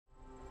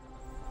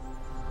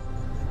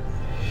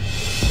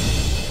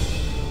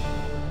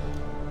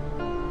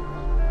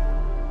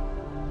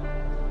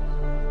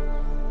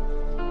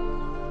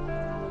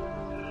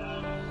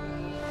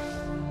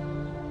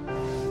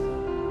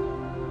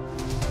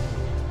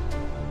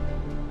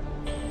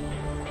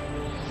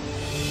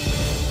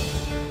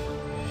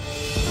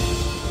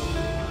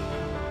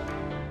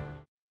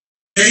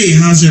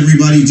How's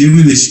everybody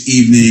doing this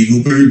evening?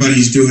 Hope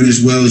everybody's doing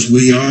as well as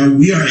we are.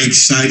 We are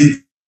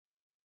excited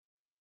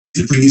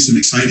to bring you some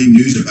exciting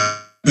news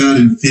about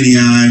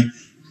INFINii,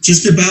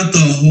 just about the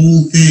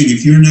whole thing.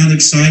 If you're not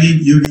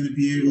excited, you're going to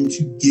be able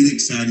to get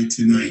excited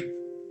tonight.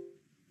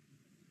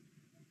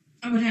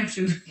 I would have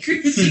to.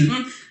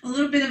 A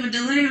little bit of a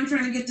delay. I'm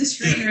trying to get this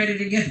screen ready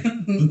to go.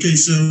 Okay,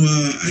 so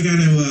I got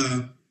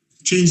to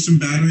change some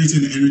batteries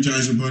in the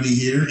Energizer Bunny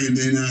here, and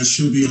then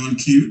she'll be on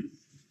cue.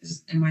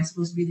 Am I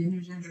supposed to be the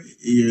Energizer?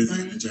 You're the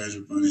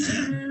Energizer Bunny,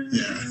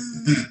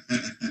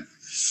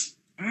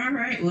 yeah. All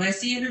right. Well, I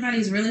see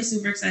everybody's really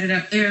super excited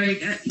up there.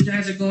 You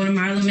guys are going a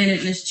mile a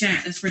minute in this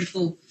chat. That's pretty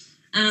cool.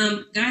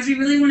 Guys, we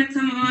really want to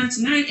come on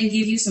tonight and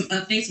give you some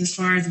updates as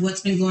far as what's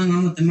been going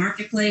on with the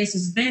marketplace.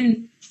 It's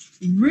been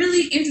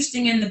really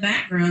interesting in the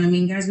background. I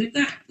mean, guys, we've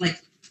got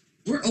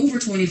we're over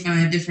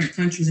 25 different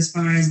countries as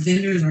far as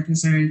vendors are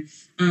concerned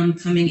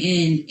coming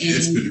in. And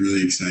it's been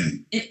really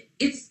exciting.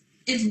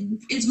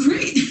 It's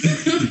great.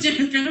 I'm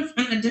just trying to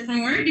find a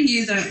different word to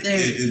use out there.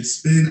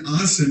 It's been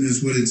awesome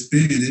is what it's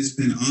been. It's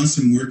been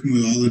awesome working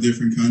with all the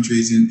different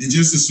countries and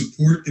just the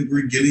support that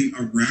we're getting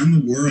around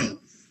the world.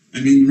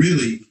 I mean,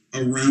 really,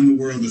 around the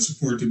world, the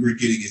support that we're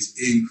getting is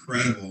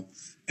incredible.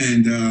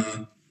 And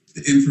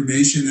the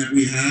information that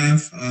we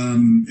have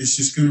is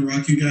just going to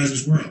rock you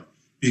guys' world.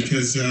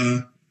 Because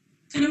I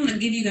kind of want to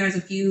give you guys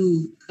a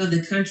few of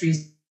the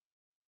countries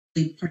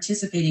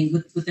participating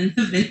within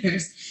the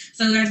vendors.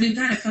 So guys, we've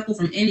got a couple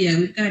from India.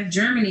 We've got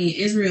Germany,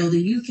 Israel,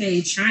 the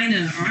UK,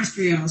 China,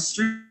 Austria,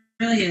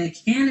 Australia,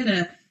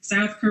 Canada,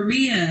 South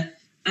Korea,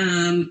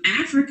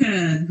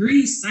 Africa,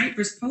 Greece,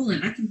 Cyprus,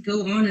 Poland. I can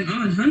go on and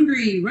on.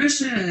 Hungary,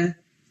 Russia,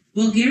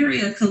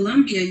 Bulgaria,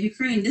 Colombia,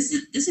 Ukraine. This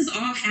has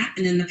all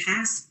happened in the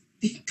past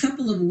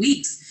couple of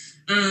weeks.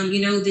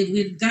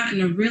 We've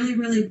gotten a really,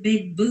 really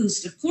big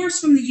boost, of course,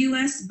 from the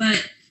US,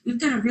 but we've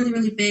got a really,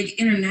 really big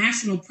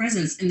international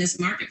presence in this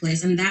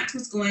marketplace, and that's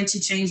what's going to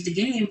change the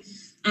game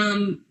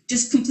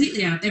just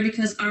completely out there,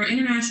 because our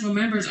international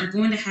members are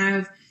going to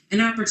have an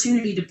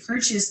opportunity to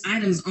purchase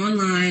items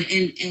online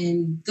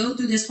and go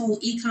through this whole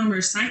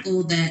e-commerce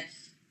cycle that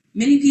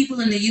many people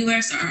in the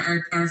U.S.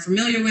 are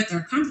familiar with,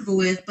 are comfortable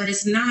with, but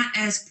it's not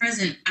as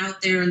present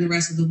out there in the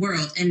rest of the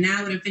world. And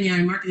now what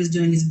INFINii Market is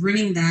doing is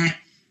bringing that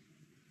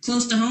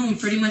close to home,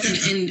 pretty much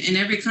in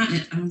every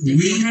continent. I don't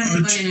think we don't have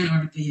anybody in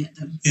Antarctica yet,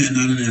 though. Yeah,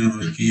 not in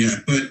Antarctica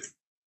yet. But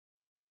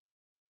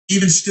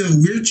even still,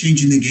 we're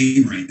changing the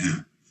game right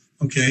now,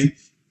 okay?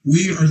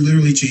 We are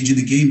literally changing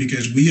the game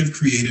because we have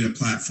created a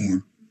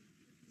platform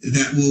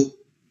that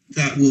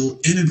will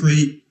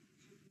integrate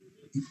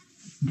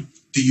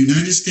the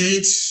United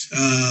States,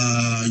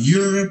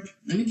 Europe.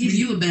 Let me give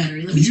you a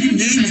battery. Let me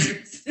change your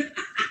batteries.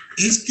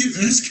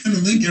 It's going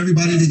to link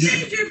everybody together.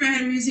 Change your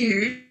batteries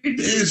here.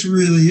 It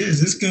really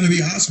is. It's going to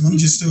be awesome. I'm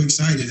just so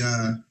excited.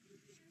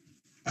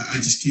 I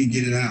just can't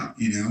get it out,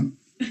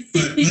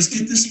 But let's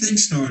get this thing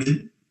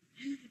started.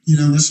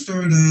 Let's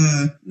start.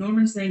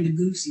 Norman's saying to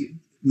goose you.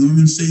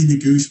 Norman's saying to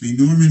goose me.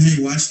 Norman,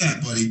 hey, watch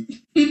that, buddy.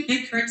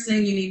 Kurt's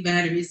saying you need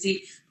batteries.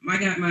 See, I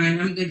got mine.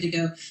 I'm good to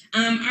go.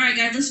 All right,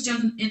 guys, let's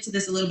jump into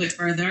this a little bit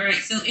further. All right,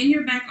 so in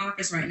your back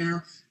office right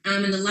now,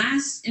 in the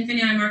last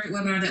INFINii Market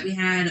webinar that we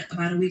had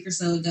about a week or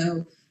so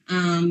ago,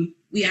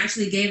 we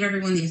actually gave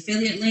everyone the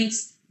affiliate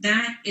links.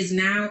 That is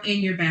now in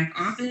your back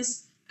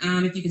office.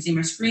 If you can see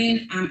my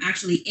screen, I'm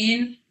actually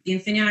in the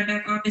INFINii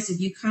back office.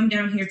 If you come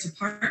down here to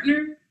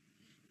partner,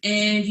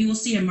 and you will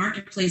see a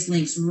marketplace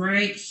links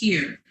right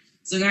here.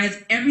 So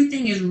guys,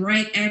 everything is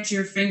right at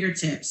your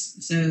fingertips.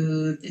 So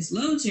if this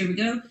loads, here we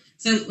go.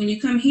 So when you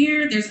come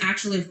here, there's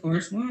actually, of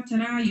course, well,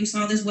 ta-da, you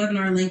saw this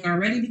webinar link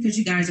already because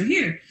you guys are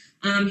here.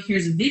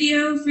 Here's a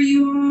video for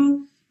you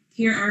all.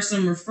 Here are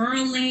some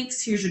referral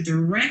links. Here's your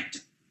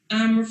direct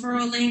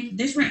referral link.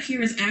 This right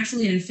here is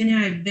actually an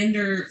INFINii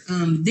vendor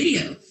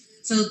video.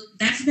 So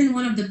that's been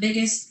one of the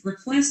biggest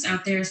requests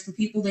out there, is for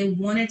people, they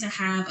wanted to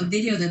have a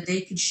video that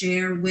they could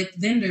share with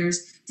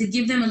vendors to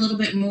give them a little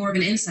bit more of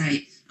an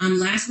insight.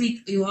 Last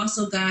week, you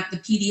also got the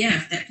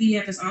PDF. That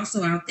PDF is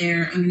also out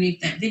there underneath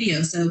that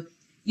video. So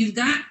you've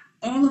got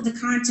all of the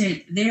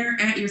content there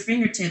at your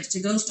fingertips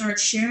to go start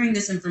sharing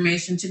this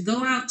information, to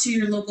go out to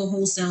your local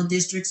wholesale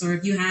districts, or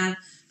if you have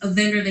a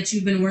vendor that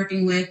you've been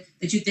working with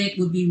that you think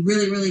would be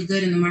really, really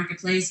good in the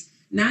marketplace.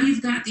 Now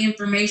you've got the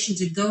information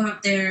to go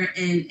out there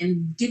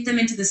and get them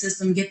into the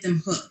system, get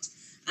them hooked.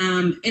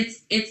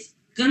 It's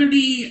going to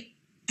be,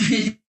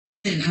 I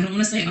don't want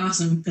to say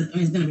awesome, because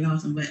it's going to be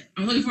awesome, but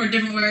I'm looking for a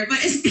different word, but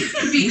it's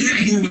going to be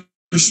great. More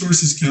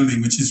resources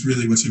coming, which is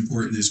really what's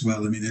important as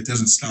well. I mean, it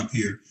doesn't stop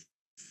here.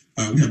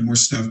 We have more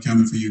stuff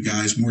coming for you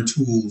guys, more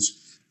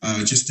tools,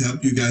 just to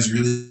help you guys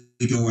really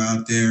go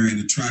out there and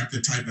attract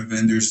the type of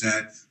vendors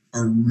that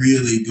are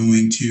really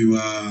going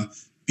to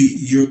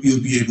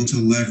you'll be able to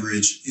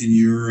leverage in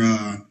your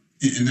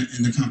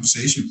in the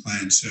compensation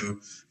plan. So,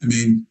 I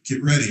mean,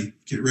 get ready.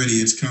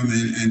 It's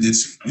coming, and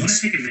it's. I want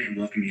to take a minute and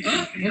welcome you to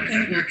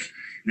INFINii Network.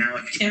 Now,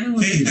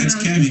 hey, that's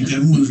Kevin.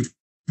 Kevin wants to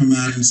come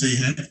out and say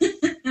hey.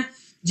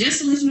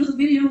 Just to let you know the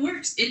video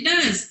works. It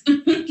does.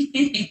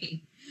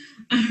 Okay.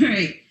 All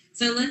right.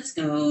 So let's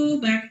go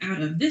back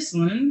out of this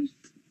one.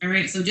 All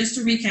right. So just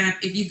to recap,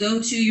 if you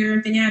go to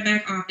your INFINii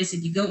back office,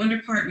 if you go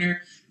under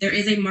partner, there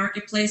is a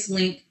marketplace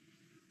link.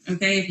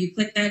 Okay. If you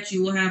click that,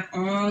 you will have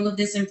all of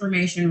this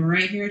information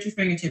right here at your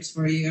fingertips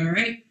for you. All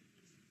right.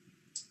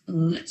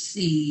 Let's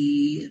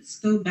see. Let's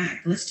go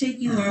back. Let's take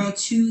you all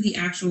to the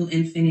actual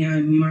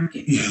INFINii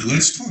market. Yeah,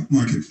 let's talk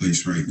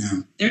marketplace right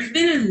now. There's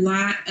been a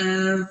lot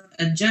of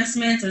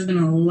adjustments. There's been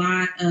a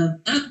lot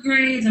of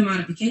upgrades and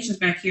modifications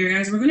back here.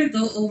 Guys, we're going to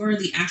go over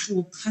the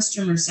actual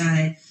customer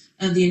side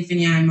of the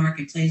INFINii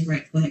marketplace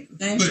right quick.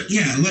 Okay. But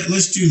yeah,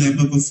 let's do that.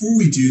 But before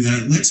we do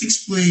that, let's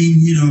explain,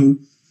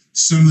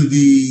 some of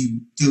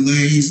the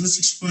delays. Let's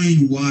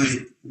explain why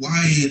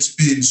it's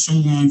been so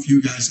long for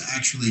you guys to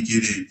actually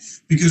get in.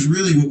 Because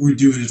really what we're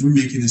doing is we're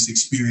making this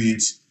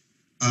experience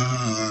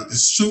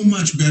so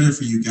much better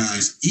for you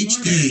guys. Each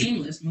day,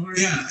 seamless,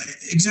 yeah,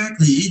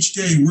 exactly. Each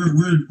day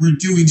we're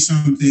doing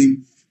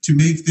something to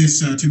make this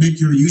to make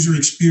your user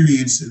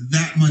experience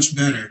that much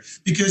better.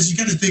 Because you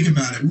got to think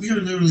about it. We are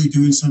literally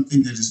doing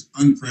something that is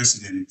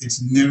unprecedented.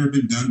 It's never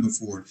been done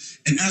before.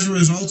 And as a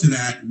result of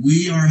that,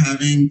 we're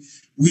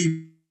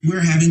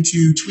having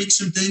to tweak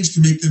some things to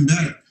make them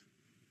better.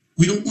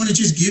 We don't want to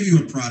just give you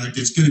a product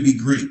that's going to be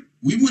great.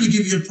 We want to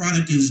give you a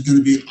product that is going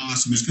to be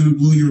awesome. It's going to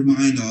blow your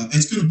mind off.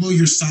 It's going to blow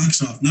your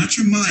socks off. Not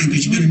your mind,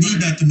 because you're going to need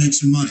that to make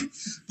some money.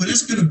 But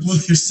it's going to blow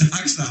your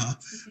socks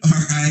off,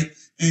 all right?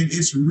 And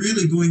it's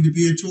really going to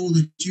be a tool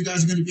that you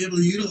guys are going to be able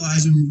to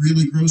utilize and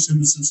really grow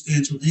some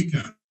substantial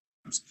income.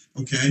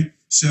 Okay?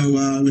 So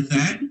with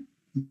that,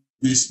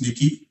 Miss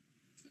Nikki.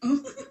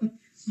 Oh,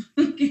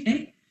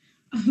 okay.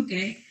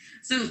 Okay.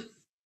 So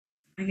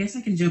I guess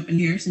I can jump in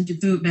here since you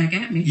threw it back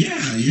at me.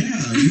 Yeah.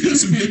 You got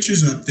some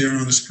pictures up there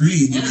on the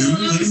screen. Let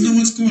them know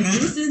what's going on.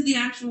 This is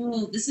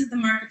the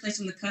marketplace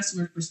from the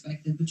customer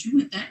perspective, but you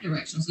went that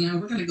direction. So now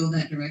we're going to go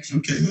that direction.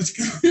 Okay, let's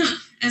go.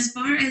 As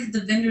far as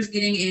the vendors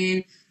getting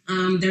in,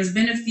 there's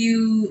been a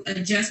few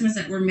adjustments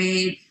that were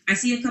made. I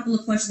see a couple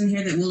of questions in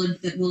here that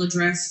we'll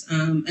address.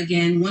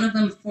 Again, one of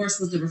them, of course,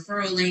 was the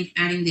referral link,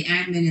 adding the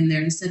admin in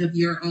there instead of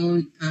your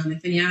own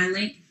INFINii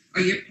link,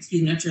 or your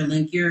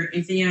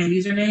INFINii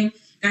username.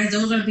 Guys,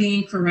 those are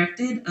being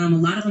corrected. A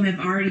lot of them have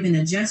already been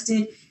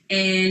adjusted,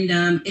 and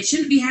it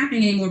shouldn't be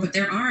happening anymore, but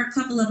there are a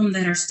couple of them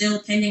that are still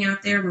pending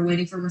out there. We're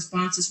waiting for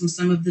responses from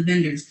some of the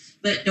vendors.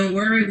 But don't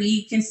worry,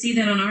 we can see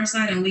that on our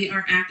side, and we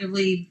are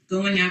actively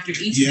going after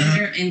each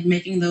vendor and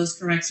making those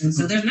corrections.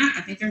 So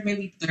I think there's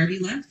maybe 30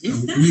 left.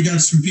 We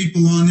got some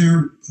people on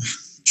there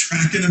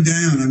tracking them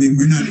down. I mean,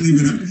 we're not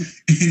leaving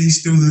any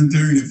stone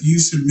unturned. If you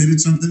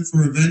submitted something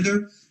for a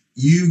vendor,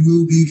 you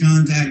will be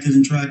contacted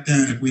and tracked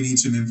down if we need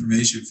some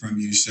information from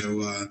you.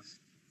 So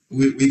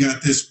we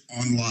got this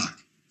on lock.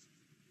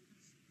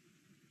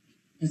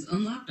 Is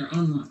unlocked or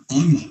unlocked?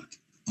 Unlocked.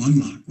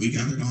 We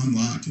got it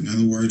unlocked. In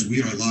other words,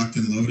 we are locked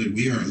and loaded.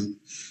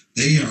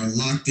 They are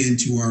locked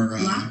into our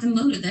locked and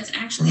loaded. That's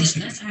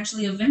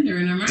actually a vendor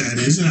in our marketplace.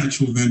 That is an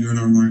actual vendor in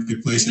our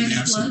marketplace. Are you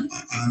making a plug?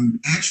 I am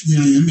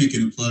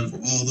making a plug for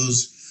all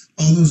those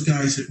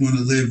guys that want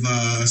to live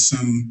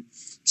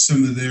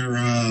some of their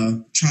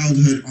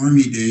childhood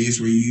army days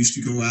where you used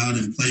to go out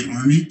and play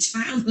army.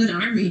 Childhood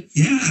army?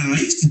 Yeah, I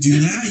used to do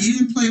that. You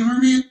didn't play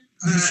army?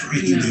 That's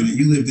right, you didn't.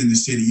 You lived in the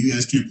city. You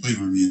guys can't play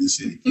army in the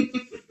city.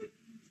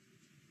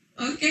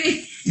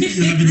 Okay. You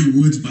didn't have any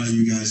woods by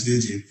you guys,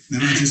 did you?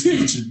 Not just a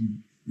bunch of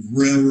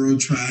railroad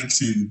tracks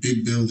and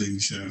big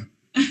buildings. So.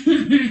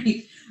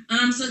 Right.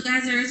 So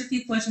guys, there is a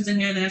few questions in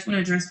here that I just want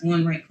to address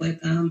one right quick.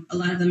 A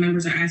lot of the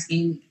members are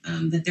asking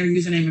that their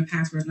username and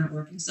password is not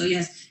working. So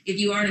yes, if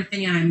you are an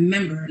INFINii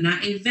member,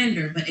 not a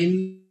vendor, but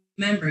a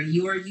member,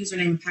 your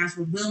username and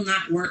password will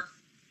not work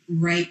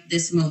right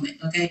this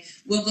moment. Okay,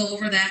 we'll go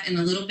over that in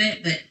a little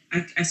bit, but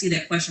I see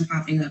that question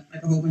popping up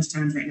like a whole bunch of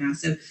times right now.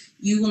 So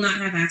you will not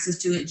have access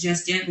to it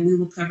just yet, but we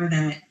will cover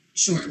that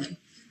shortly.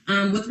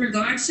 With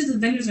regards to the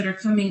vendors that are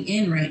coming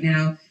in right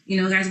now,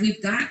 guys,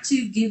 we've got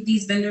to give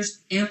these vendors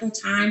ample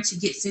time to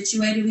get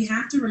situated. We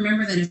have to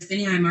remember that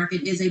INFINii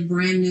Market is a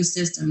brand new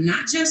system,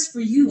 not just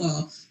for you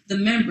all, the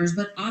members,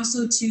 but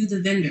also to the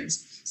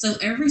vendors. So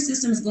every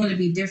system is going to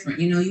be different.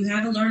 You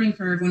have a learning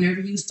curve whenever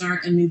you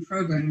start a new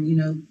program,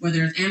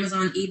 whether it's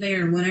Amazon, eBay,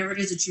 or whatever it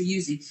is that you're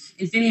using.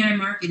 INFINii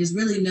Market is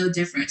really no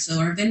different. So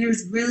our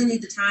vendors really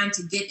need the time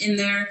to get in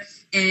there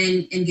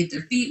and get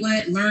their feet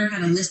wet, learn how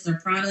to list their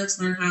products,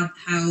 learn how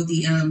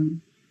the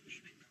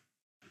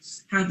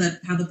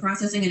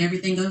processing and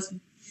everything goes.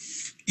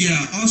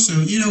 Yeah. Also,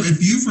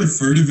 if you've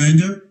referred a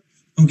vendor,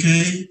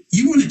 okay,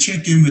 you want to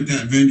check in with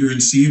that vendor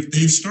and see if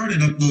they've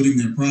started uploading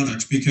their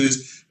products,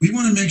 because we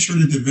want to make sure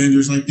that the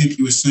vendors, like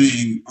Nikki was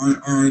saying,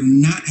 are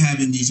not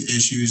having these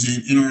issues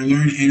and are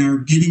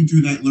getting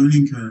through that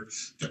learning curve.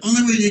 The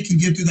only way they can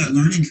get through that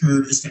learning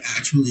curve is to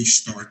actually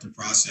start the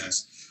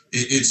process.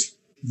 It's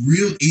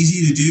real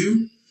easy to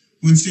do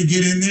once they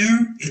get in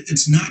there.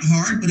 It's not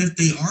hard, but if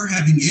they are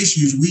having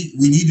issues, we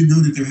need to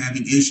know that they're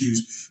having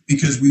issues,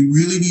 because we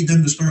really need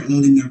them to start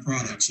loading their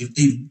products. If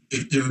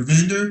they're a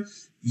vendor,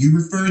 you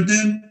referred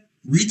them,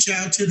 reach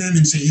out to them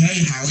and say,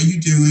 hey, how are you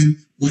doing?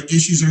 What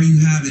issues are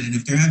you having? And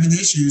if they're having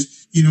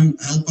issues,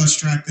 help us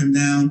track them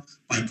down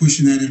by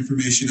pushing that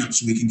information up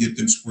so we can get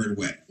them squared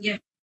away. Yeah.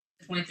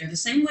 Point there. The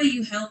same way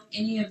you help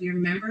any of your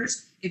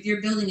members, if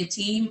you're building a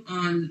team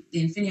on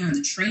the INFINii on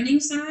the training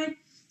side,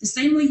 the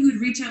same way you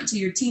would reach out to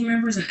your team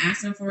members and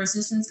ask them for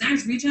assistance,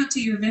 guys, reach out to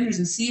your vendors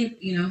and see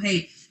if,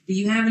 hey, do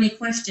you have any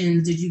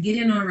questions? Did you get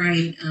in all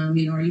right? Are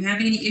you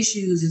having any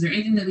issues? Is there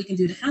anything that we can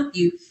do to help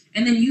you?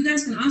 And then you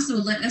guys can also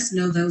let us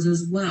know those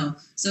as well.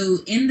 So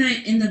in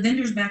the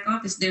vendor's back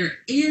office, there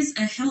is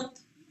a help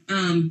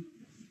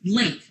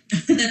link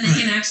that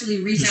they can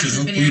actually reach out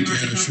to INFINii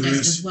Market Help Desk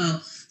as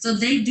well. So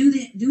they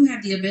do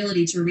have the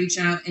ability to reach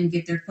out and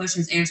get their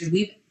questions answered.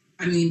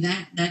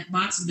 That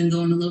box has been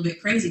going a little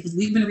bit crazy because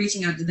we've been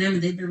reaching out to them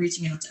and they've been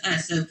reaching out to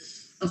us. So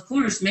of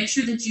course, make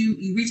sure that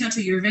you reach out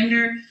to your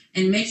vendor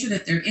and make sure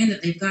that they're in,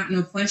 that they've got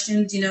no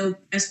questions.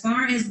 As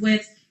far as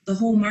with the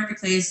whole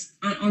marketplace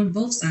on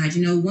both sides,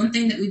 one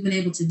thing that we've been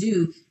able to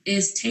do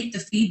is take the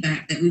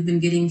feedback that we've been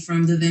getting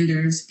from the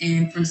vendors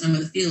and from some of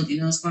the field,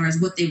 as far as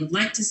what they would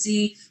like to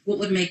see, what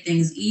would make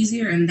things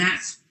easier. And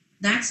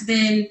that's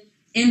been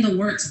in the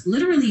works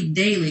literally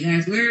daily,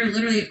 guys. We're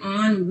literally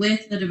on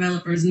with the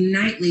developers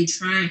nightly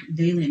trying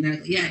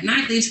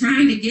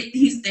to get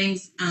these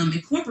things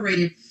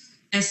incorporated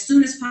as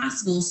soon as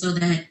possible so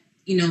that,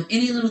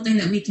 any little thing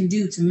that we can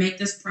do to make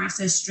this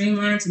process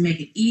streamlined, to make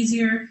it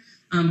easier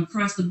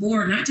across the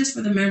board, not just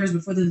for the members,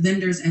 but for the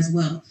vendors as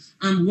well.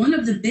 One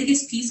of the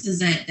biggest pieces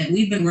that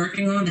we've been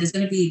working on that is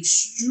going to be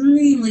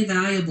extremely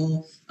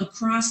valuable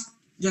across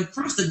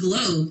the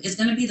globe is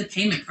going to be the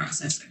payment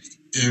processor.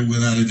 Yeah,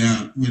 without a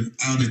doubt.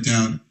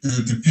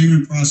 The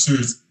payment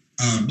processors,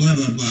 blah,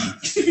 blah, blah.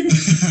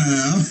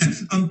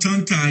 I'm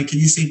tongue-tied. Can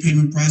you say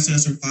payment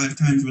processor 5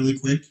 times really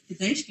quick?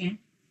 They can.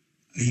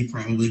 He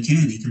probably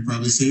can. He can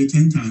probably say it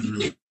 10 times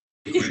really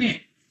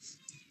quick.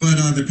 But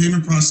the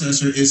payment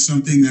processor is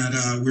something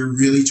that we're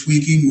really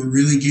tweaking. We're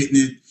really getting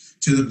it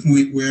to the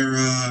point where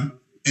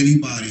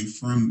anybody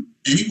from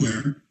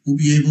anywhere will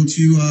be able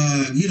to,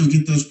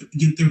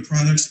 get their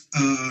products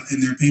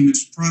and their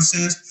payments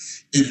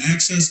processed and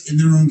accessed in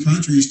their own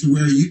countries to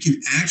where you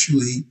can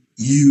actually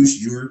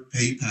use your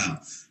PayPal.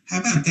 How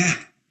about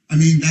that?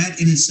 That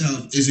in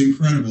itself is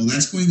incredible.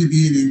 That's going to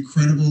be an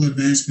incredible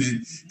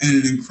advancement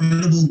and an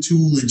incredible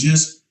tool and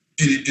just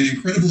an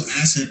incredible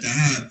asset to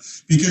have,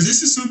 because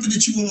this is something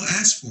that you all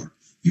asked for.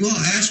 You all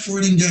asked for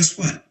it, and guess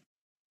what?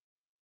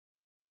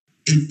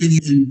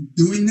 In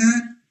doing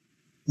that,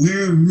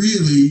 we're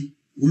really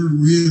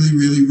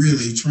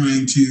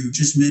trying to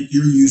just make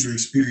your user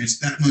experience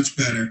that much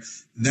better,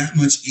 that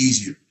much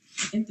easier.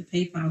 I think the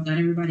PayPal got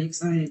everybody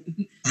excited.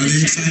 Are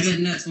they excited?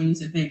 Went nuts when you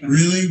said PayPal.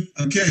 Really?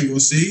 Okay, well,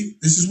 see,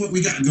 this is what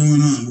we got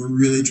going on. We're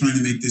really trying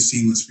to make this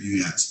seamless for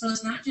you guys. So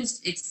it's not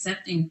just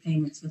accepting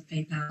payments with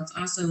PayPal. It's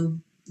also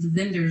the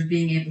vendors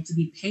being able to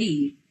be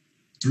paid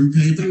through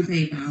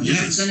PayPal.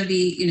 Yes. It's going to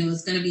be,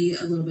 it's going to be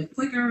a little bit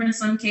quicker in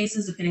some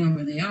cases, depending on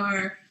where they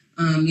are.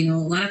 A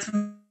lot of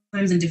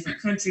times in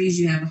different countries,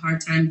 you have a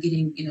hard time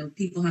getting,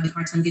 people have a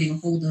hard time getting a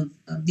hold of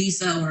a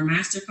Visa or a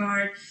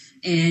MasterCard.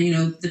 And,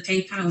 the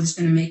PayPal is just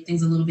going to make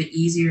things a little bit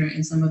easier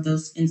in some of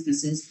those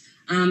instances.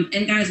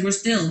 And guys, we're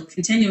still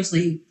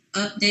continuously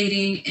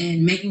updating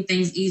and making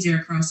things easier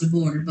across the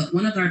board. But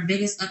one of our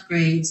biggest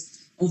upgrades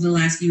over the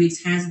last few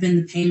weeks has been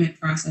the payment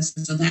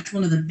processor. So that's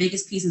one of the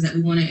biggest pieces that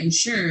we want to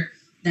ensure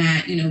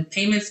that,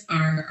 payments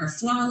are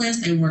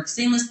flawless. They work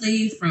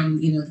seamlessly from,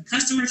 the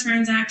customer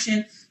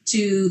transaction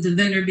to the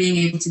vendor being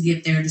able to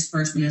get their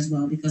disbursement as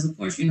well. Because, of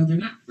course, they're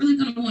not really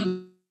going to want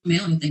to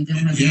mail anything.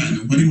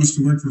 Nobody wants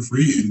to work for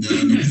free, and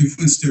nobody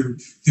wants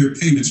their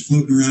payments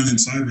floating around in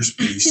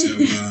cyberspace. So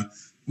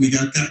we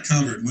got that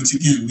covered. Once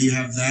again, we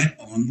have that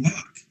on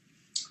lock.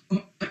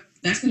 Oh,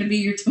 that's going to be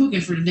your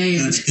token for today.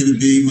 That's going to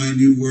be my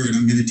new word.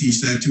 I'm going to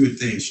teach that to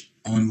Atesh.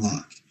 On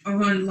lock.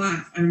 On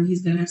lock.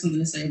 He's going to have something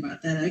to say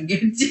about that. I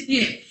guarantee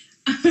it.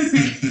 All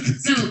right.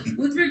 So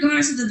with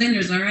regards to the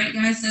vendors, all right,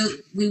 guys. So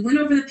we went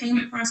over the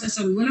payment process.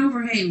 So we went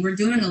over, hey, we're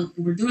doing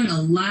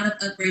a lot of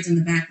upgrades in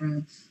the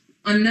background.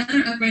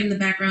 Another upgrade in the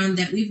background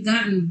that we've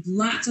gotten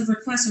lots of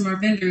requests from our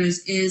vendors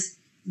is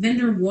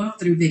vendor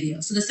walkthrough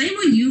videos. So the same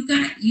way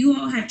you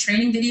all have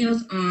training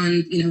videos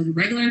on, the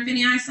regular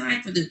INFINii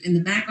side in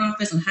the back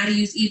office on how to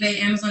use eBay,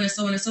 Amazon, and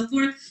so on and so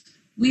forth.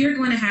 We are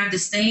going to have the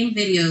same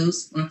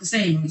videos, not the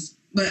same ones,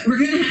 but we're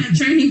going to have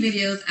training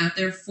videos out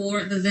there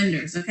for the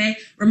vendors. Okay.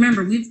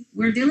 Remember,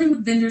 we're dealing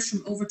with vendors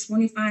from over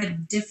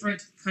 25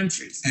 different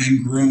countries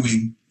and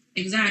growing.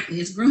 Exactly.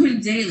 It's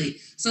growing daily.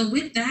 So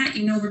with that,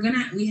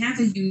 we have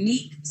a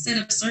unique set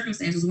of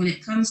circumstances when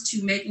it comes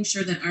to making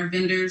sure that our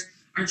vendors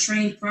are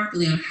trained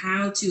properly on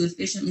how to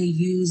efficiently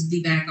use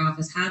the back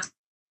office, how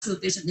to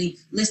efficiently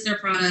list their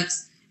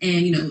products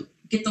and,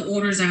 get the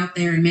orders out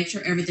there and make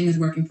sure everything is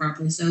working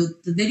properly. So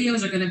the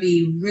videos are going to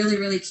be really,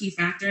 really key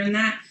factor in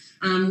that.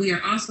 We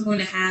are also going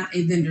to have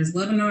a vendors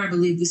webinar. I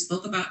believe we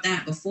spoke about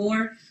that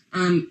before.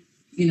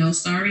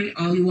 Sorry,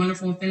 all you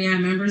wonderful INFINii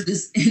members,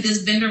 this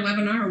vendor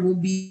webinar will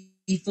be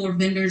for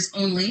vendors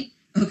only.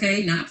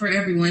 Okay, not for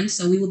everyone.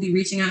 So we will be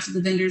reaching out to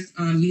the vendors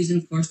using,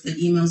 of course, the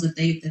emails that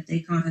they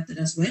contacted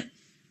us with,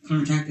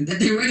 that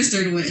they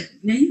registered with.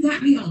 Now you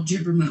got me all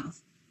gibber mouth.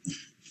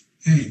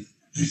 Hey,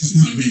 it's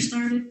not me. You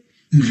started.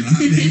 Not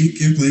me. You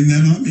can't blame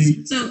that on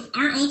me. So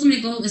our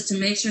ultimate goal is to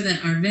make sure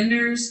that our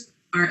vendors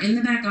are in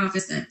the back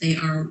office, that they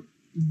are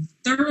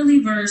thoroughly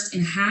versed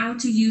in how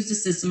to use the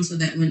system, so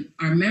that when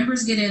our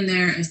members get in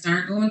there and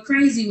start going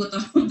crazy with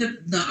all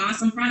the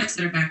awesome products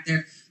that are back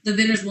there, the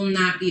vendors will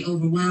not be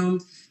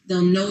overwhelmed.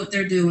 They'll know what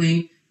they're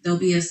doing. There'll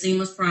be a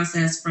seamless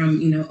process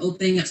from,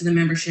 opening up to the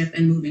membership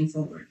and moving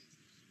forward.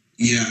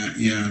 Yeah,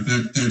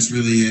 that's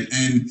really it.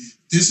 And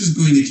this is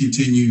going to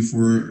continue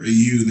for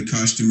you, the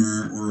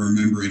customer or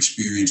member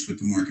experience with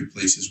the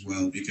marketplace as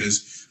well,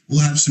 because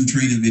we'll have some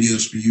training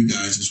videos for you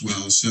guys as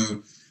well.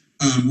 So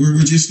we're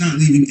just not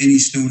leaving any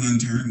stone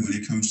unturned when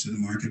it comes to the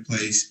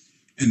marketplace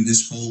and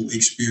this whole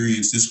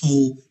experience, this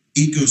whole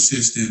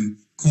ecosystem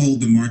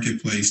called the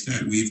marketplace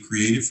that we've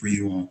created for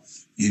you all.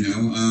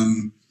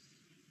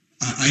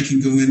 I can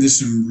go into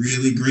some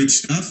really great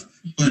stuff,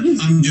 but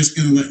I'm just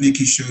going to let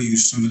Nikki show you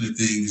some of the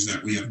things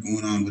that we have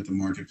going on with the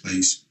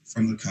marketplace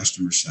from the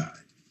customer side.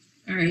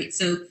 All right,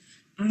 so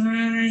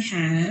I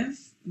have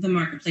the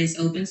marketplace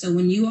open. So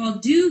when you all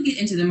do get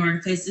into the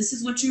marketplace, this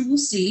is what you will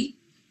see.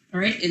 All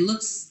right, it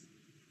looks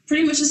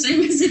pretty much the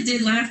same as it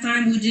did last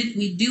time.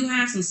 We do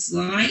have some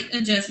slight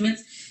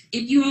adjustments.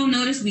 If you all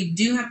notice, we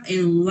do have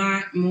a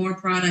lot more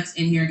products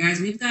in here, guys.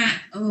 We've got,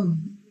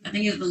 I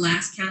think the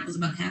last count was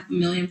about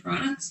 500,000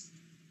 products.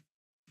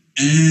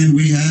 And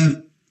we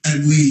have at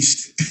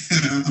least,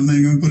 I'm not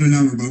going to put a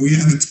number, but we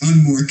have a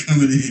ton more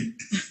coming in.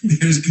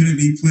 There's going to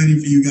be plenty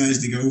for you guys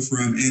to go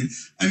from. And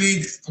I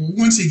mean,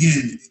 once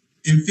again,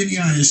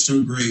 INFINii is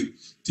so great.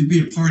 To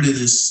be a part of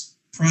this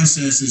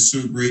process is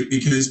so great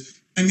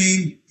because, I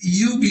mean,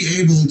 you'll be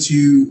able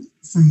to,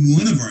 from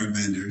one of our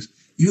vendors,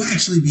 you'll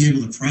actually be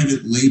able to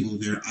private label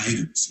their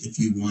items if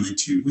you wanted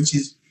to, which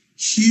is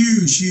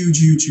huge.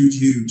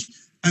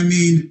 I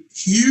mean,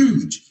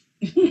 huge.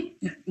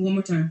 One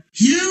more time.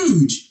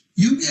 Huge.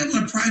 You'll be able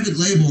to private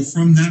label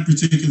from that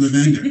particular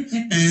vendor.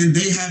 And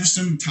they have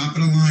some top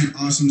of the line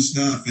awesome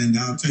stuff. And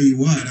I'll tell you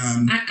what.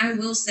 I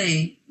will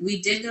say, we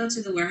did go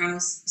to the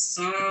warehouse,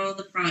 saw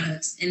the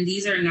products, and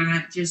these are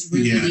not just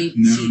really cheap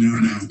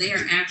products. They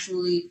are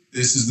actually.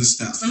 This is the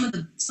stuff. Some of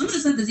the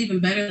stuff is even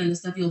better than the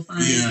stuff you'll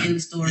find in the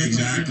store.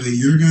 Exactly.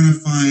 You're going to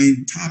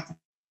find top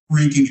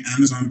ranking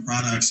Amazon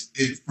products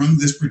from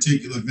this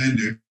particular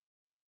vendor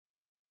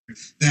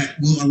that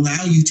will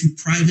allow you to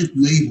private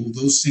label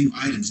those same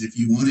items if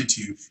you wanted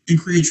to and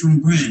create your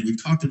own brand.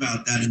 We've talked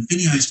about that.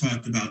 INFINii's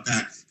talked about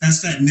that.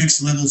 That's that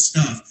next level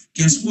stuff.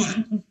 Guess what?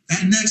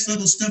 That next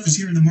level stuff is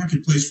here in the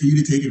marketplace for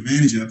you to take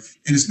advantage of.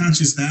 And it's not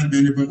just that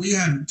vendor, but we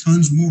have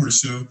tons more.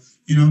 So,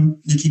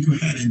 Nikki, go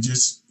ahead and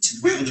just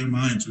wow their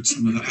minds with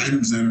some of the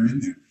items that are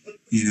in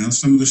there.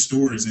 Some of the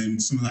stores and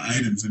some of the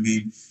items. I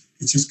mean,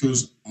 it just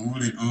goes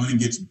on and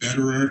gets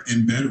betterer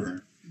and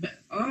betterer.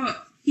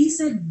 He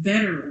said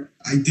betterer.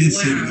 I did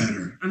say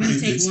better. I'm going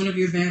to take one of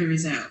your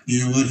batteries out.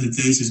 You know what?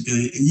 Hitesh is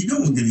going to,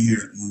 we're going to hear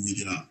it when we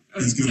get up.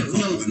 He's going to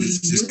call and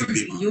it's just going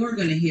to be You're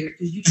going to hear it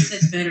because you just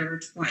said betterer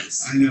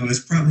twice. I know. He's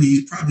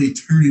probably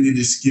turning in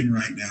his skin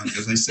right now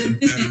because I said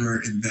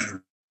betterer and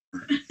betterer.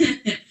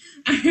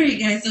 All right,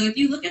 guys. So if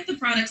you look at the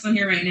products on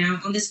here right now,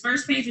 on this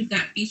first page, we've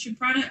got featured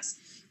products.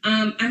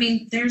 I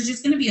mean, there's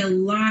just going to be a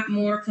lot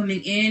more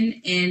coming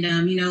in. And,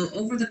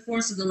 over the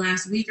course of the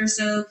last week or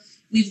so,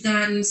 we've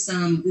got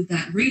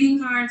reading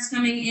cards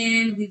coming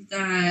in. We've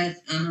got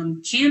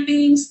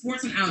camping,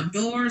 sports and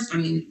outdoors. I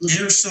mean,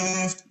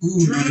 airsoft.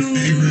 Ooh, drones, my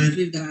favorite.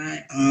 We've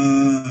got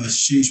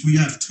we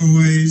have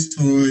toys,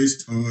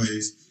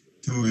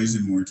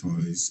 and more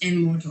toys.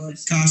 And more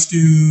toys.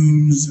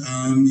 Costumes,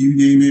 you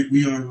name it,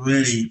 we are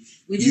ready.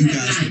 You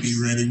guys will be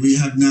ready. We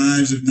have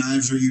knives if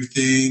knives are your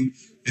thing.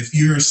 If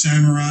you're a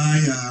samurai,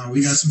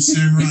 we got some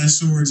samurai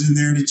swords in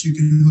there that you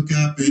can hook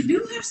up. We do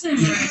have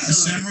samurai swords.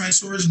 Samurai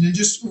swords,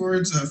 ninja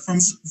swords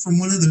from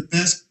one of the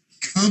best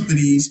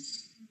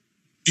companies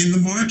in the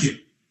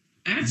market.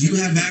 Absolutely.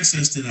 You have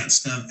access to that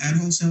stuff at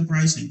wholesale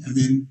pricing. I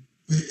mean,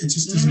 it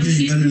just doesn't get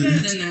any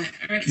better than that.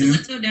 All right, so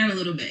let's go down a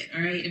little bit.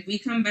 All right, if we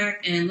come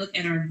back and look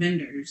at our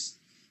vendors,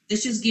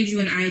 this just gives you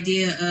an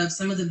idea of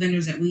some of the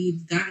vendors that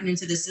we've gotten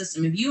into the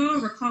system. If you all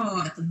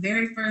recall, at the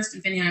very first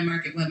INFINii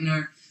Market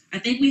webinar, I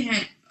think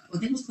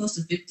it was close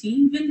to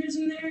 15 vendors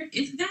in there,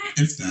 if that.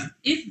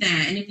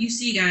 And if you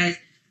see, guys,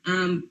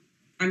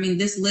 I mean,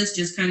 this list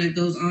just kind of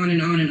goes on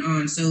and on and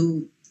on.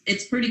 So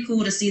it's pretty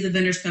cool to see the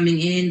vendors coming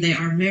in. They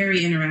are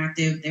very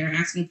interactive. They're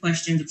asking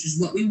questions, which is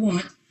what we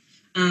want.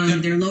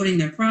 They're loading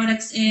their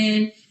products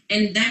in.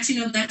 And that's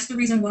the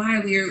reason why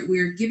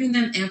we're giving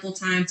them ample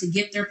time to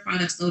get their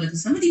products loaded.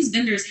 Because some of these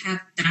vendors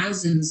have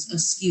thousands of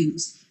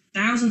SKUs.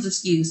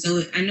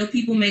 So I know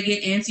people may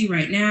get antsy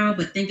right now,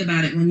 but think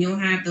about it. When you'll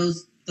have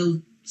those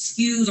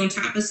SKUs on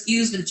top of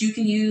SKUs that you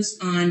can use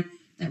on,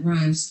 that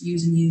rhymes,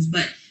 use and use,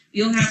 but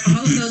you'll have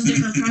all of those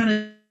different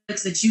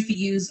products that you could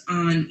use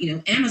on,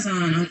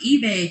 Amazon, on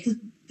eBay. Because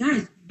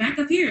guys, back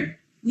up here,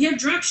 we have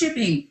drop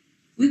shipping.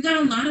 We've got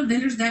a lot of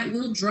vendors that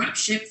will drop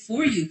ship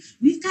for you.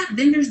 We've got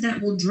vendors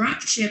that will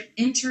drop ship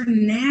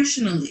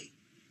internationally.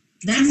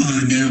 That's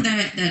something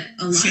that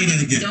a lot of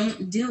us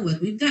don't deal with.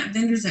 We've got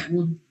vendors that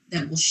will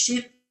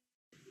ship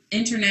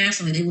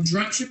internationally. They will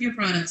drop ship your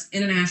products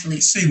internationally.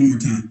 Say it one more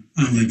time.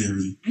 I don't like that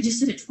really. I just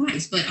said it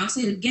twice, but I'll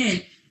say it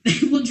again.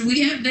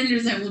 We have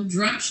vendors that will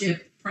drop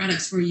ship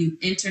products for you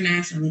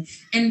internationally.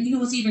 And you know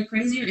what's even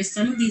crazier is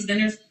some of these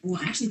vendors will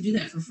actually do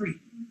that for free.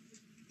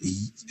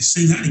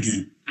 Say that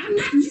again. I'm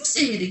not. You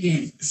say it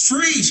again.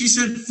 Free. She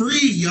said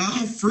free,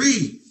 y'all.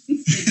 Free.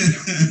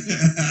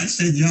 I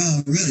said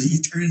y'all. Really? You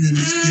turning into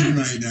this kid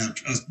right now.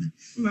 Trust me.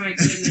 My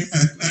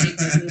goodness. My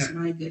goodness.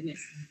 My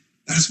goodness.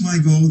 That's my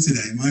goal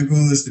today. My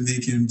goal is to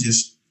make him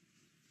just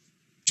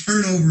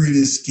turn over in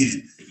his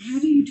skin. How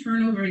do you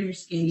turn over in your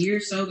skin? You're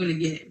so going to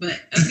get it.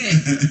 But, okay.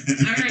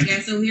 All right,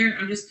 guys. So here,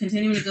 I'm just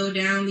continuing to go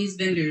down these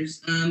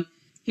vendors.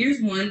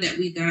 Here's one that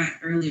we got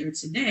earlier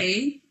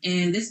today.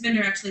 And this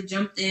vendor actually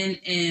jumped in,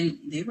 and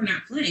they were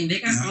not playing. They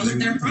got all of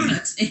their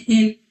products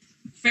in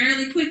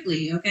fairly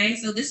quickly, okay?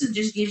 So this is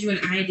just gives you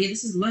an idea.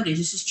 This is luggage.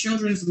 This is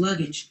children's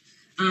luggage.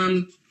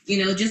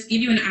 You know, just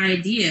give you an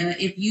idea.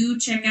 If you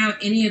check out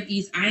any of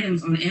these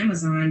items on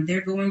Amazon,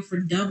 they're going for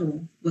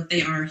double what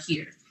they are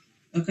here,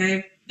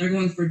 okay? They're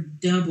going for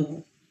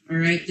double, all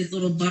right? This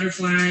little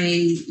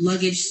butterfly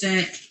luggage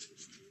set.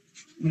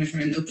 I'm going to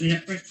try and open it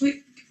up real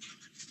quick.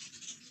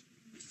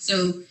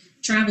 So,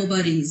 Travel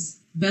Buddies,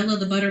 Bella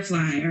the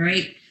Butterfly, all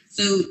right?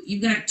 So,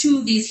 you've got two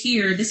of these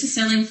here. This is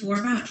selling for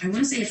about, I want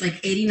to say it's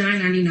like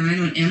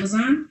 $89.99 on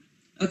Amazon.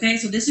 Okay,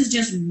 so this is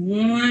just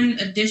one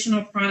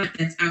additional product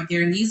that's out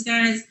there. And these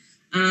guys,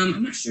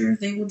 I'm not sure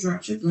if they will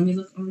drop ship. Let me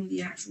look on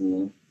the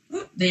actual...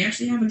 Oh, they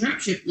actually have a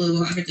dropship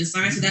logo out at the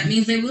side, so that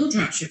means they will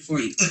drop ship for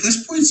you.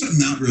 Let's point something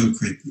out real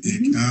quick,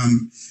 Nick.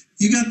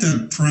 You got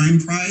the prime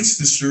price,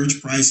 the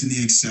surge price, and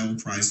the excel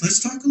price.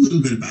 Let's talk a little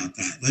bit about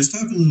that. Let's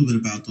talk a little bit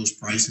about those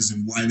prices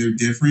and why they're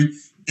different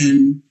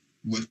and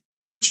what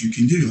you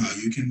can do, how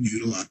you can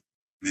utilize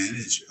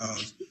advantage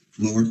of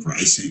lower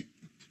pricing.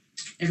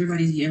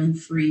 Everybody's yelling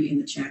free in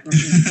the chat right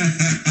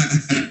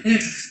now.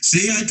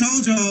 See, I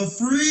told y'all,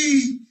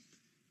 free.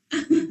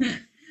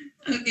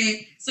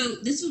 Okay, so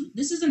this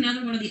is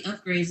another one of the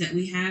upgrades that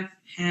we have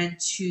had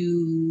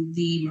to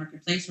the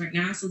marketplace right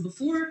now. So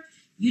before,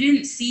 you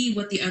didn't see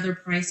what the other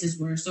prices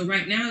were. So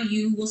right now,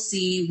 you will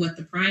see what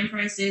the prime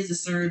price is, the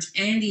surge,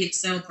 and the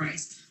excel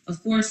price.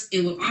 Of course,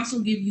 it will also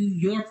give you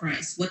your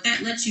price. What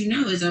that lets you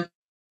know is,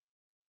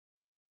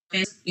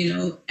 you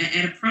know,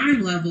 at a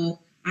prime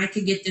level, I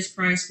could get this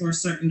price for a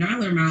certain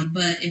dollar amount,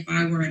 but if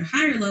I were at a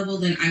higher level,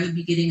 then I would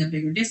be getting a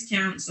bigger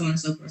discount, so on and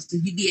so forth. So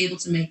you'd be able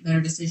to make better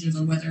decisions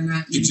on whether or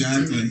not you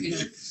exactly. You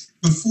know.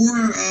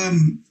 Before,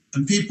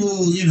 people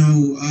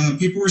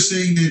were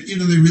saying that, you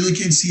know, they really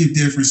can't see a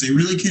difference. They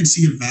really can't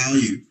see a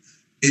value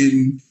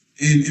and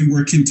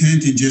we're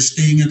content in just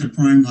staying at the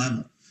prime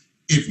level.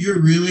 If you're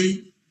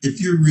really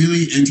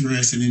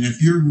interested and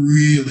if you're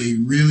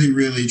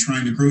really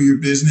trying to grow your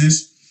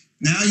business,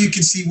 now you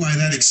can see why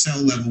that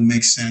excel level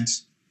makes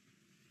sense.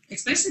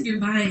 Especially if you're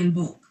buying in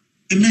bulk.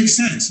 It makes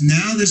sense.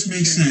 Now this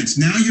makes sense.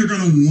 Now you're going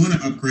to want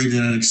to upgrade to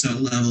that excel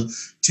level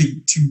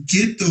to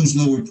get those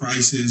lower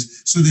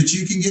prices so that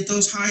you can get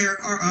those higher,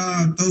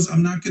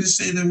 I'm not going to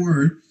say the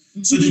word,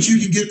 so that you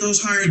can get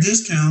those higher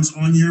discounts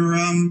on your,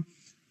 on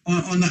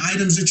the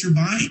items that you're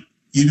buying.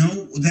 You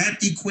know, that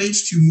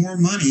equates to more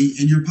money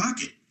in your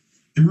pocket.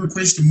 It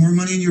equates to more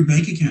money in your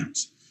bank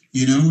accounts.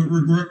 You know,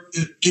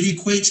 it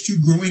equates to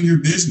growing your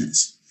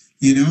business.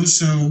 You know,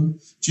 so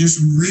just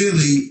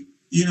really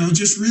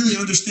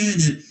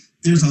understand it.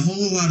 There's a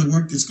whole lot of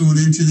work that's going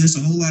into this,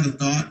 a whole lot of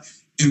thought,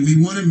 and we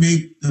want to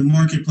make the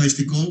marketplace,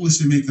 the goal was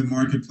to make the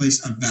marketplace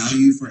a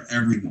value for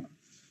everyone.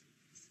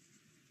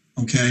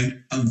 Okay?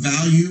 A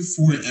value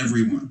for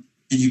everyone.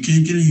 And you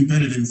can't get any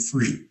better than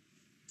free.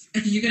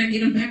 You're going to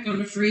get them back on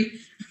the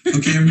free?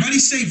 Okay, everybody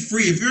say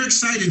free. If you're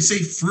excited, say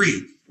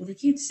free. Well, they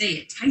can't say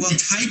it. Type it. Well,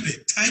 type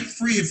it. Type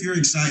free if you're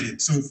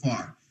excited so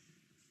far.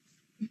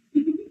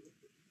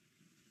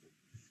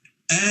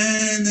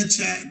 And the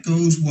chat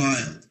goes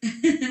wild.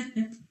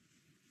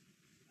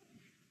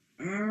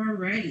 All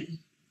righty.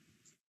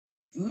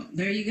 Well,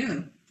 there you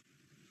go.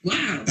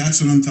 Wow.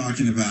 That's what I'm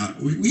talking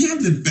about. We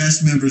have the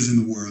best members in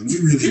the world. We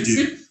really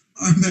do.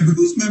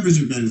 Whose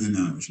members are better than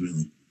ours,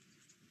 really?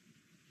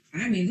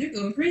 I mean, they're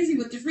going crazy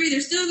with the free.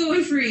 They're still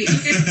going free.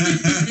 Okay.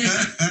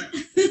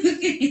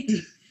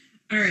 Okay.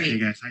 All right. Hey,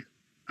 guys.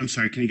 I'm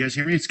sorry. Can you guys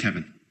hear me? It's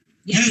Kevin.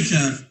 Yes. Hey,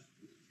 Kev.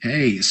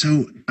 Hey,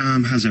 so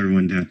how's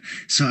everyone doing?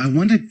 So I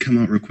wanted to come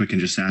out real quick and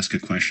just ask a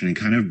question and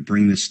kind of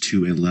bring this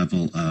to a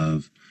level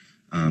of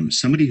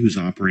somebody who's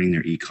operating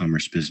their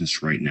e-commerce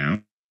business right now.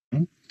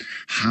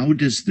 How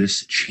does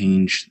this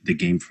change the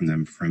game from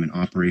them from an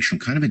operational,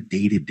 kind of a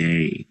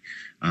day-to-day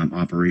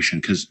operation?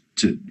 Because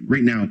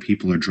right now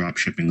people are drop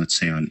shipping, let's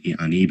say on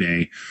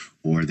eBay,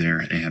 or they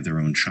have their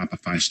own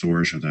Shopify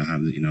stores, or they'll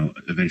have, you know,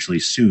 eventually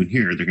soon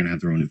here they're going to have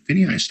their own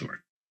INFINii stores.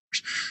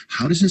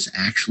 How does this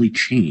actually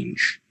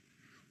change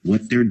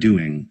what they're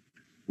doing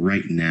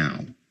right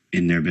now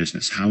in their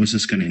business? How is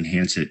this going to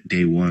enhance it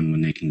day one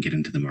when they can get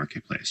into the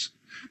marketplace?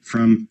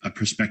 From a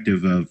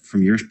perspective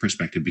from your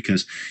perspective,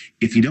 because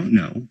if you don't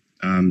know,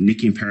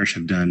 Nikki and Parrish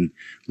have done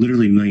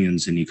literally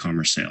millions in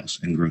e-commerce sales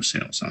and gross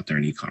sales out there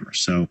in e-commerce.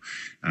 So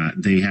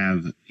they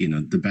have,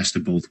 the best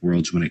of both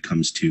worlds when it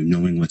comes to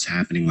knowing what's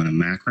happening on a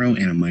macro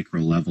and a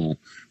micro level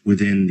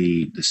within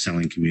the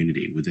selling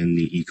community, within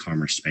the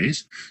e-commerce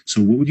space.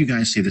 So what would you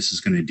guys say this is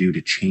going to do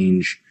to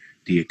change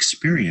the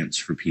experience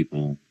for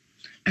people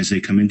as they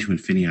come into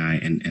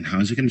INFINii, and how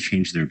is it going to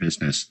change their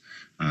business,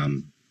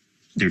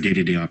 their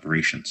day-to-day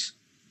operations?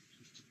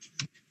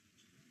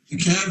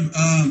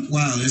 Kev,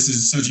 wow, this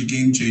is such a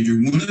game changer.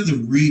 One of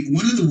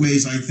the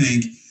ways I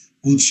think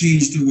will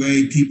change the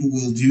way people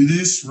will do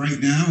this right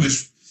now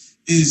is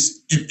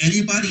if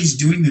anybody's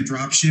doing the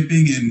drop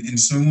shipping and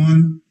so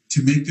on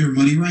to make their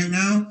money right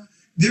now,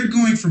 they're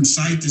going from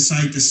site to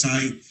site to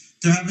site.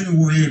 They're having to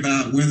worry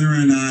about whether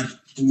or not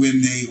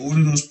when they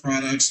order those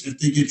products, if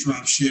they get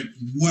drop shipped,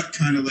 what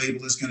kind of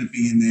label is going to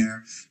be in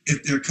there.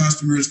 If their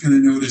customer is going to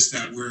notice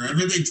that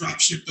wherever they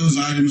drop ship those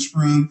items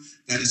from,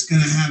 that it's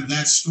going to have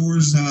that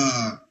store's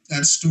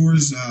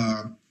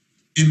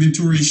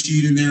inventory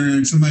sheet in there,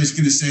 and somebody's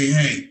going to say,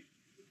 "Hey,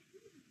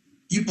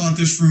 you bought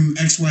this from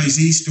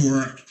XYZ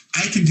store.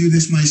 I can do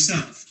this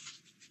myself,"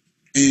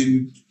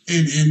 and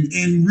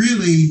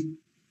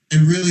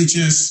really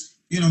just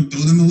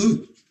throw them a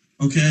loop.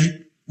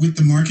 Okay, with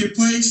the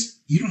marketplace,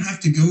 you don't have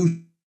to go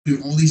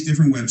to all these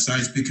different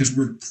websites because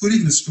we're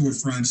putting the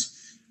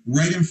storefronts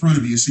right in front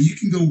of you. So you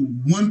can go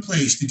one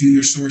place to do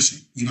your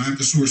sourcing. You don't have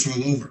to source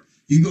all over.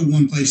 You go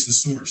one place to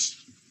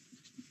source.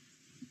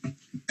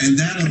 And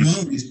that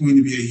alone is going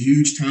to be a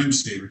huge time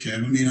saver,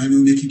 Kev. I mean, I know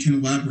Nikki can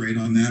elaborate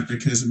on that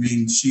because,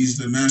 she's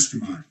the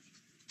mastermind.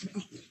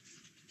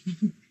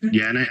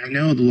 Yeah, and I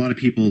know a lot of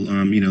people,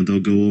 they'll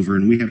go over,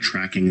 and we have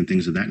tracking and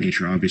things of that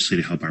nature, obviously,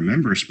 to help our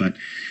members. But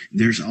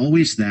there's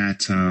always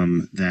that,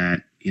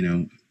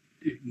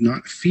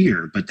 not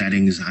fear, but that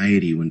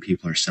anxiety when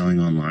people are selling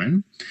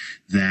online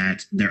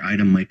that their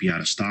item might be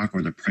out of stock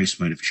or the price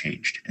might have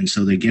changed. And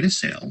so they get a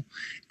sale.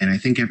 And I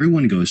think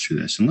everyone goes through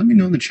this. And let me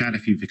know in the chat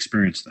if you've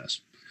experienced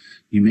this.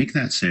 You make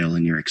that sale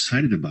and you're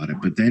excited about it.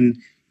 But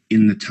then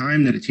in the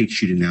time that it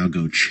takes you to now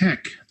go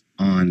check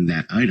on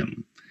that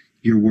item,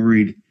 you're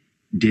worried,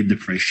 did the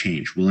price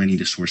change? Will I need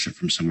to source it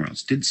from somewhere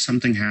else? Did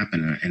something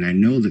happen? And I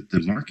know that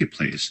the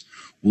marketplace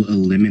will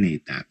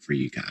eliminate that for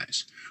you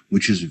guys,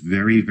 which is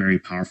very, very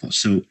powerful.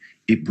 So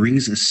it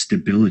brings a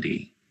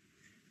stability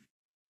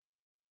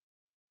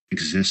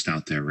exist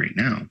out there right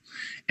now.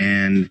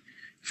 And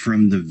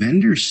from the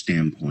vendor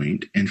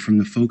standpoint, and from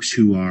the folks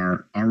who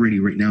are already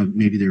right now,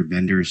 maybe they're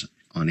vendors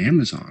on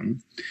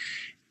Amazon,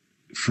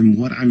 from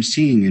what I'm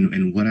seeing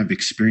and what I've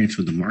experienced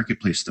with the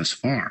marketplace thus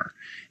far,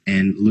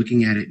 and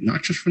looking at it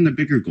not just from the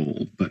bigger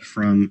goal, but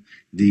from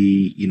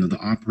the the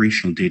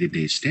operational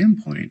day-to-day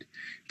standpoint,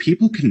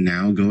 people can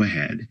now go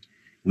ahead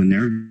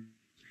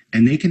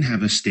and they can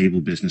have a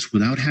stable business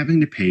without having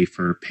to pay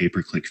for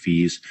pay-per-click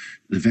fees.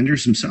 The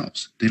vendors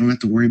themselves, they don't have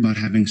to worry about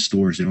having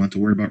stores. They don't have to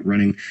worry about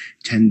running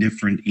 10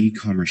 different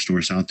e-commerce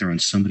stores out there on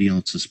somebody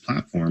else's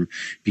platform,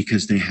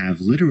 because they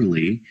have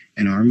literally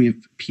an army of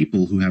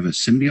people who have a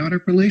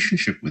symbiotic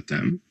relationship with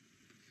them,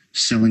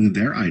 selling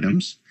their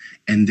items,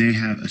 and they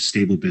have a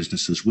stable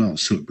business as well.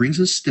 So it brings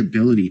a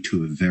stability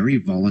to a very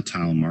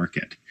volatile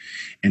market.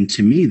 And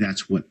to me,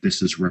 that's what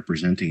this is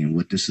representing and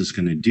what this is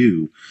going to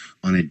do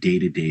on a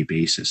day-to-day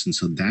basis. And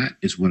so that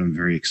is what I'm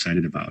very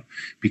excited about,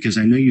 because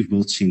I know you've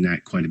both seen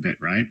that quite a bit,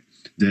 right?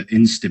 The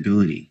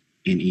instability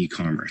in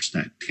e-commerce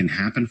that can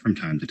happen from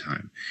time to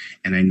time.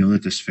 And I know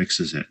that this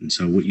fixes it. And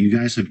so what you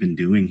guys have been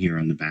doing here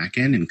on the back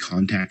end and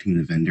contacting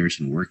the vendors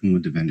and working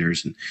with the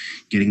vendors and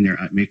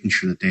making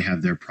sure that they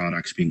have their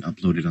products being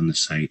uploaded on the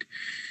site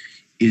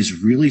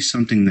is really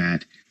something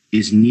that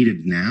is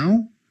needed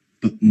now,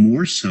 but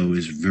more so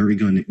is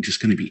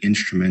just going to be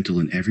instrumental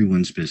in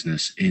everyone's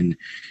business in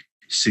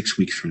 6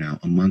 weeks from now,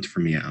 a month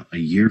from now, a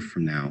year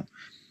from now,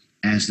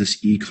 as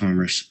this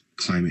e-commerce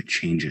climate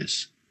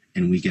changes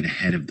and we get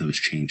ahead of those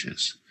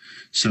changes.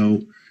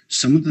 So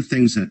some of the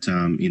things that,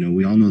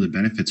 we all know the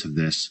benefits of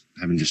this,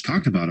 having just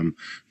talked about them,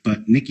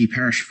 but Nikki,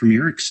 Parrish, from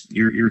your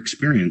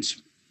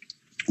experience,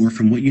 or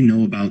from what you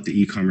know about the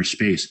e-commerce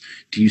space,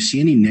 do you see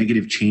any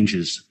negative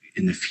changes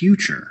in the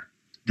future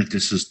that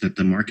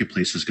the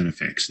marketplace is going to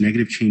fix?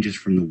 Negative changes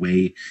from the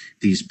way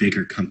these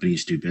bigger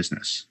companies do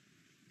business?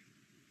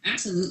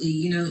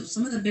 Absolutely.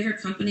 Some of the bigger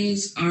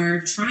companies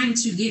are trying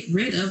to get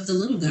rid of the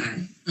little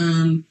guy.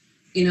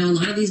 A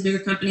lot of these bigger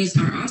companies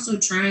are also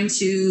trying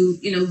to,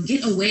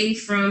 get away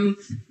from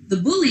the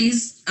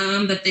bullies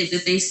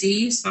that they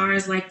see, as far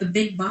as like the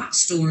big box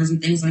stores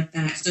and things like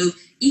that. So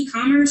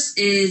e-commerce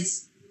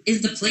is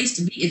the place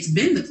to be. It's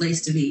been the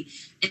place to be.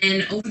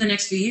 And over the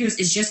next few years,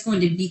 it's just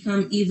going to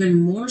become even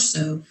more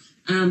so.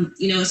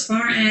 As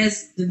far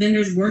as the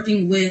vendors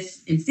working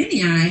with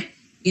INFINii,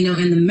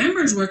 and the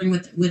members working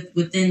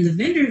within the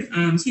vendor,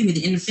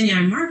 the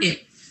INFINii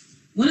market,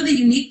 One of the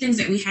unique things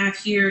that we have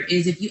here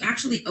is if you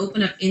actually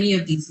open up any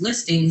of these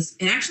listings,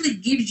 it actually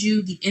gives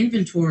you the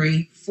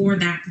inventory for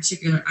that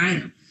particular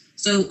item.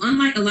 So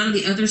unlike a lot of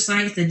the other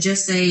sites that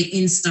just say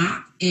in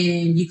stock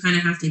and you kind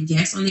of have to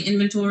guess on the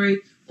inventory,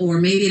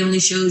 or maybe it only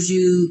shows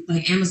you,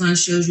 like Amazon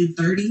shows you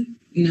 30,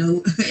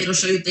 it'll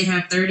show you if they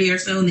have 30 or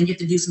so, and then you have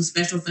to do some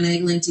special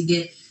finagling to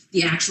get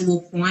the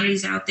actual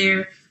quantities out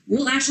there.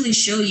 We'll actually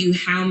show you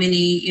how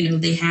many,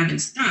 they have in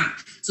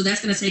stock. So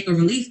that's going to take a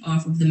relief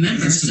off of the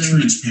member. That's the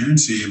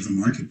transparency of the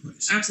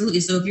marketplace.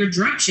 Absolutely. So if you're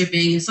drop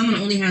shipping and someone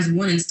only has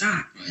one in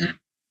stock, it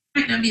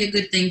might not be a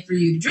good thing for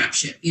you to drop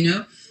ship,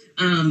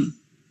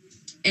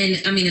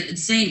 And I mean, at the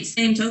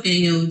same token,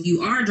 if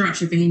you are drop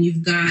shipping and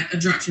you've got a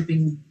drop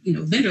shipping,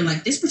 vendor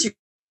like this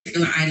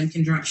particular item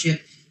can drop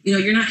ship,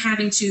 you're not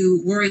having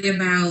to worry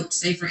about,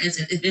 say, for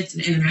instance, if it's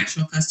an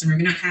international customer,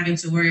 you're not having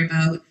to worry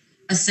about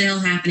a sale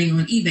happening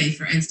on eBay,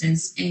 for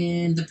instance,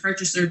 and the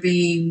purchaser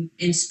being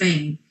in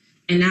Spain.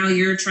 And now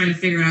you're trying to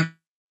figure out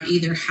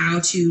either how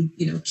to,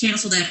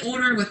 cancel that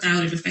order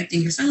without it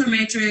affecting your seller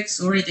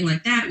matrix or anything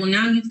like that. Well,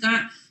 now you've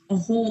got a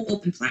whole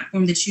open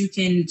platform that you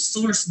can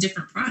source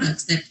different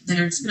products that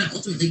are just going to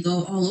ultimately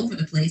go all over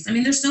the place. I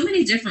mean, there's so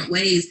many different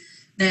ways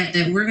that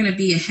we're going to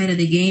be ahead of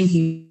the game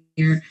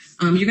here.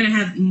 You're going to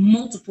have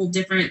multiple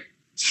different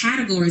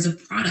categories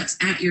of products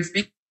at your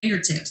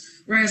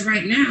fingertips. Whereas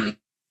right now,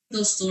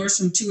 those stores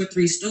from 2 or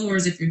 3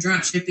 stores, if you're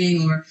drop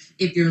shipping, or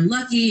if you're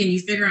lucky and you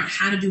figure out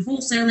how to do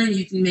wholesaling,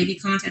 you can maybe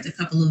contact a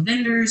couple of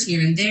vendors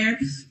here and there.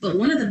 But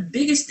one of the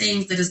biggest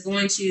things that is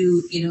going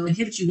to,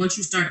 inhibit you once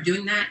you start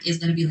doing that is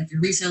going to be like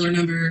your reseller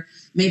number.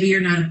 Maybe you're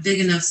not a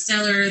big enough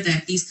seller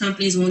that these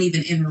companies won't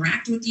even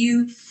interact with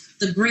you.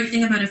 The great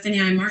thing about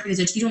INFINii Market is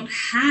that you don't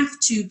have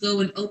to go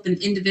and open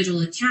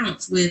individual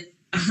accounts with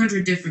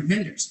 100 different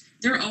vendors.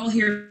 They're all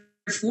here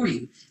for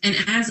you. And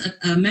as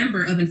a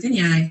member of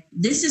INFINii,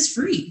 this is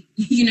free.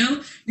 You're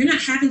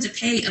not having to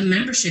pay a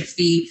membership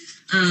fee.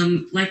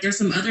 Like there's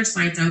some other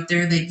sites out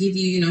there that give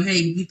you, hey,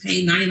 you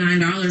pay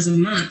 $99 a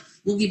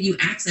month, we'll give you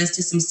access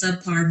to some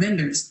subpar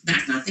vendors.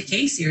 That's not the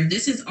case here.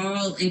 This is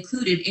all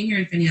included in your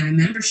INFINii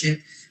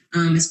membership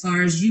as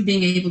far as you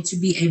being able to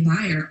be a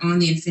buyer on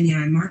the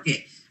INFINii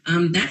market.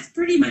 That's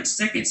pretty much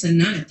second to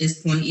none at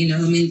this point.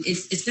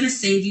 It's going to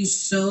save you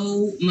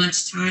so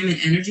much time and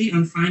energy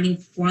on finding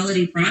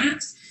quality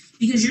products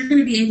because you're going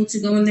to be able to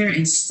go in there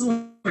and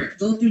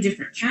go through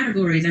different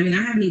categories. I mean,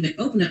 I haven't even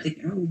opened up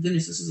oh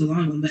goodness, this is a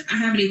long one, but I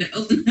haven't even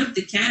opened up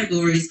the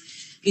categories,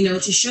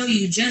 to show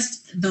you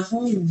just the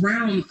whole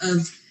realm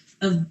of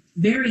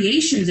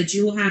variations that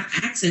you will have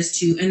access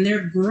to, and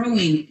they're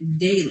growing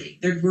daily.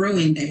 And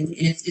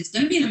it's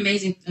going to be an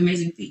amazing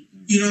feat.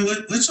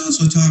 Let's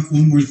also talk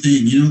one more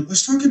thing.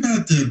 Let's talk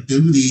about the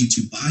ability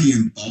to buy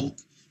in bulk.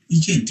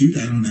 You can't do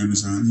that on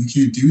Amazon. You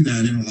can't do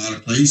that in a lot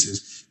of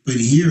places. But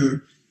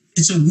here,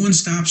 it's a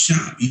one-stop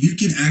shop. You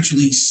can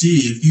actually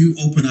see if you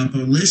open up a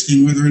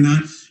listing whether or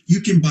not you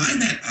can buy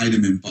that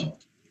item in bulk.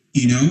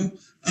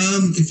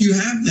 If you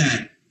have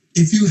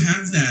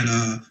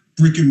that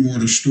brick and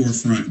mortar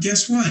storefront,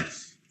 guess what?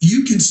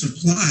 You can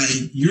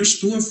supply your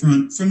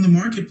storefront from the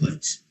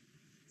marketplace.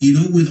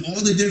 With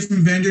all the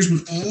different vendors,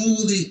 with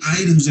all the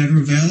items that are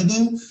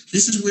available,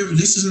 this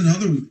is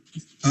another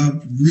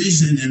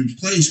reason and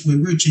place where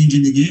we're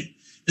changing the game,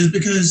 is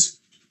because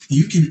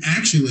you can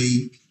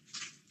actually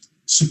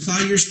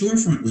supply your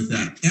storefront with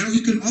that. Now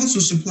you can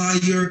also supply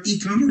your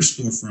e-commerce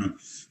storefront.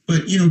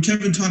 But,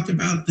 Kevin talked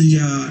about the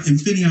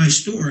INFINii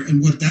store and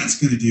what that's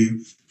going to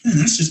do. Man,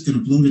 that's just going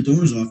to blow the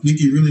doors off.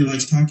 Nikki really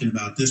likes talking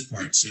about this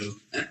part. So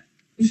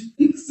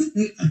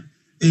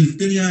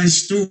INFINii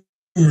store.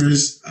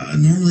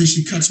 Normally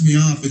she cuts me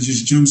off and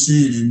just jumps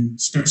in and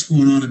starts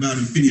going on about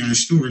INFINii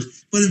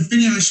stores. But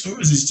INFINii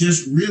stores is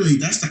just really,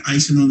 that's the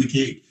icing on the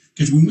cake.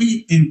 Because when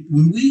we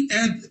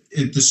add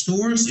the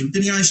stores,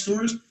 INFINii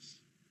stores,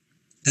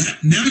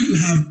 now you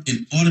have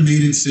an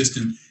automated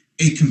system,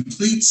 a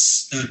complete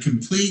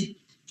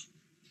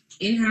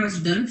in-house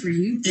done for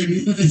you.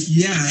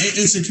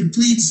 It's a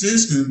complete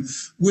system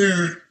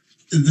where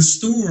the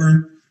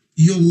store,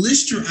 you'll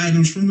list your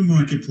items from the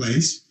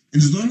marketplace.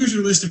 And as long as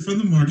you're listed from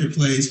the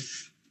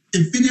marketplace,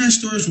 INFINii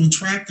stores will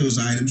track those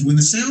items. When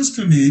the sales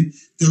come in,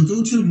 they'll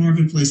go to the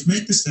marketplace,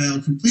 make the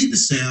sale, complete the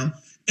sale,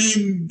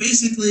 and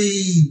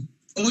basically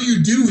all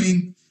you're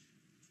doing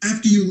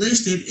after you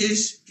list it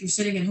is you're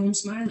sitting at home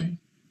smiling,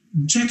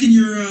 checking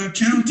your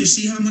account to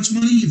see how much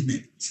money you've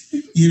made.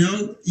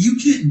 You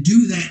can't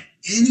do that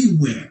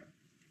anywhere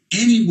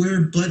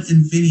but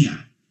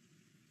INFINii.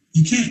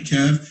 You can't,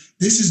 Kev.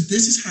 This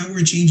is how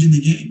we're changing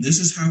the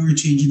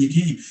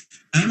game.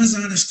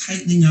 Amazon is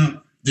tightening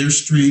up their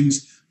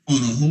strings on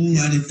a whole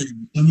lot of things.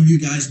 Some of you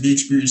guys may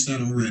experience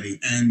that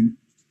already, and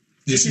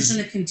it's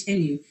going to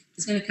continue.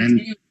 It's going to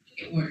continue to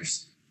get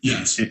worse.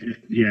 Yes.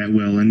 Yeah, it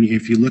will. And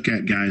if you look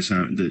at guys,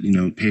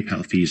 the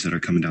PayPal fees that are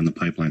coming down the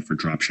pipeline for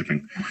drop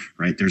shipping,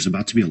 right? There's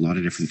about to be a lot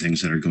of different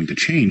things that are going to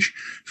change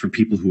for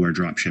people who are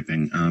drop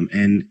shipping,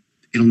 and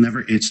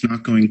it's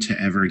not going to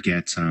ever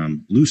get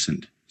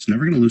loosened. It's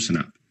never going to loosen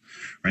up.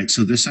 right?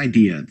 So this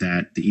idea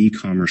that the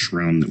e-commerce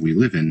realm that we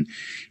live in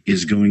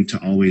is going to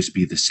always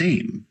be the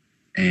same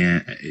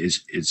and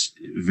is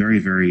very,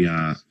 very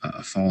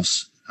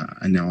false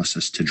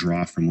analysis to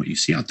draw from what you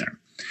see out there.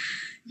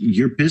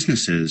 Your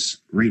businesses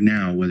right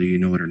now, whether you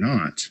know it or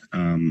not,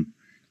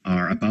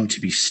 are about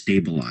to be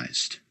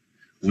stabilized.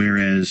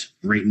 Whereas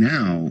right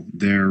now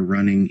they're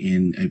running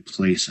in a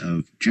place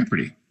of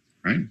jeopardy,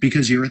 right?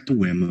 Because you're at the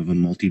whim of a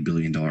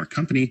multi-billion-dollar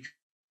company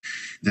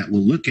that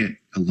will look at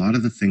a lot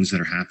of the things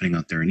that are happening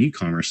out there in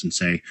e-commerce and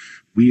say,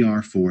 we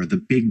are for the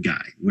big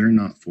guy. We're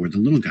not for the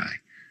little guy,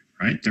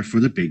 right? They're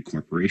for the big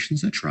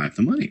corporations that drive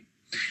the money.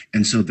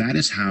 And so that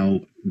is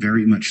how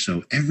very much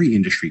so every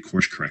industry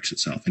course corrects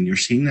itself. And you're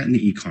seeing that in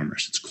the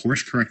e-commerce. It's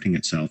course correcting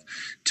itself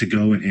to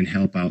go and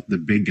help out the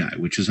big guy,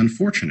 which is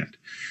unfortunate.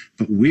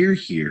 But we're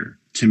here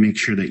to make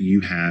sure that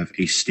you have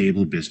a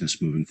stable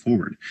business moving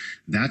forward.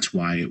 That's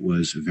why it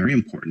was very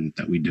important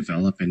that we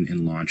develop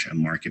and launch a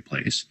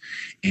marketplace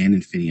and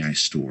INFINii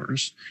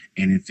stores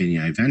and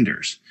INFINii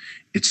vendors.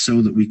 It's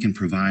so that we can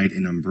provide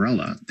an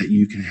umbrella that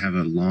you can have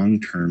a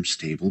long-term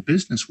stable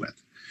business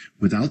with.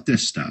 Without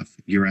this stuff,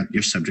 you're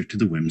subject to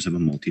the whims of a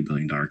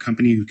multi-billion-dollar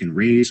company who can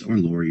raise or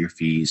lower your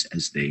fees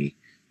as they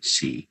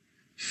see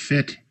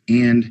fit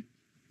and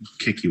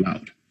kick you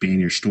out, ban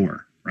your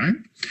store, right?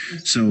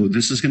 So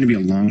this is going to be a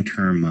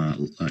long-term,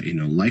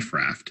 life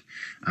raft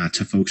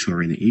to folks who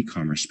are in the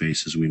e-commerce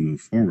space as we move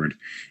forward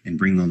and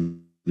bring all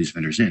these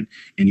vendors in.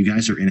 And you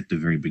guys are in at the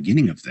very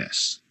beginning of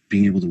this,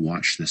 being able to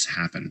watch this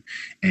happen.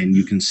 And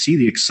you can see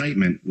the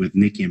excitement with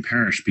Nikki and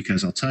Parrish,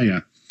 because I'll tell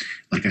you,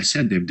 like I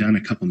said, they've done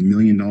a couple $1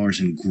 million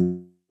in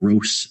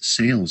gross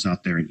sales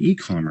out there in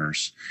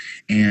e-commerce.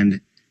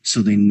 And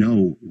so they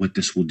know what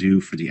this will do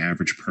for the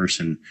average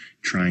person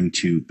trying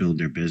to build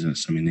their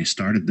business. I mean, they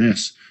started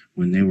this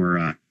when they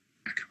were,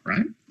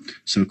 right?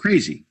 So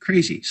crazy.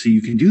 So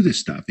you can do this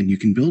stuff and you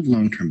can build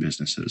long-term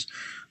businesses,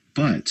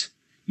 but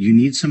you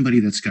need somebody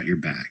that's got your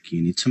back. You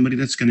need somebody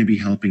that's going to be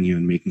helping you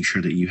and making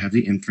sure that you have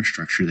the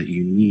infrastructure that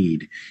you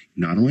need,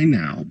 not only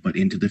now, but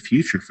into the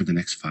future for the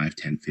next 5,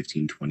 10,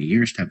 15, 20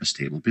 years to have a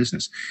stable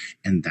business.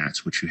 And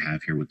that's what you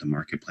have here with the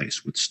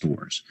marketplace, with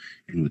stores,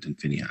 and with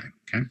INFINii.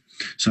 Okay.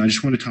 So I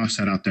just want to toss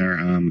that out there.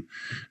 And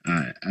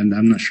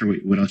I'm not sure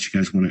what else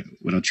you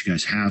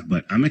guys have,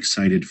 but I'm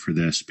excited for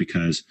this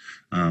because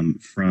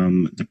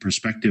from the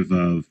perspective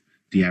of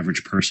the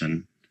average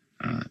person,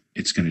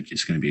 it's going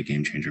to be a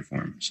game changer for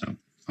them. So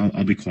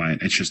I'll be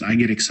quiet. It's just, I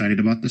get excited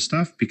about this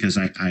stuff because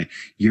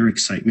your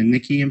excitement,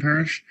 Nikki and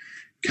Parrish,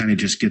 kind of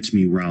just gets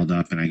me riled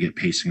up, and I get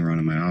pacing around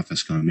in my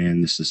office going,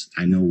 man,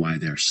 I know why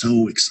they're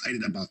so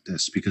excited about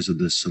this, because of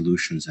the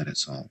solutions that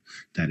it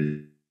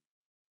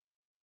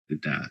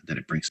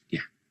brings.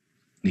 Yeah.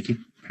 Nikki,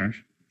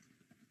 Parrish?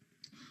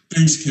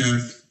 Thanks,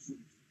 Kev.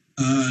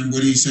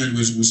 What he said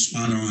was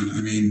spot on.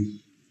 I mean,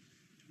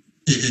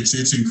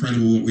 it's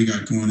incredible what we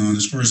got going on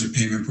as far as the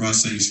payment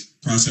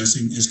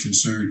processing is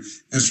concerned.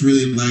 That's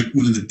really like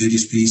one of the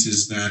biggest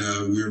pieces that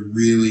we're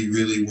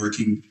really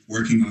working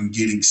on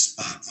getting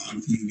spot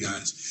on for you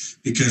guys,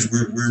 because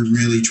we're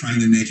really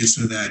trying to make it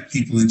so that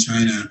people in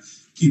China,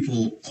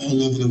 people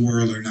all over the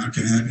world are not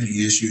going to have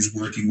any issues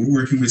working. We're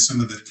working with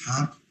some of the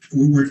top.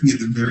 We're working at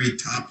the very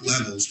top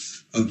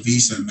levels of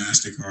Visa,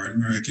 MasterCard,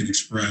 American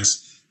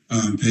Express,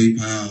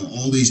 PayPal,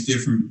 all these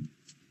different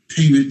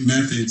payment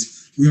methods.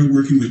 We are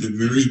working with the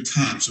very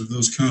tops of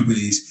those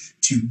companies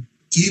to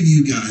give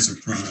you guys a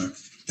product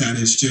that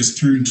is just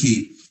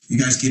turnkey. You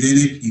guys get in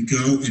it, you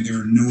go, and there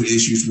are no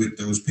issues with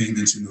those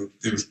payments and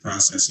those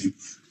processing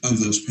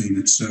of those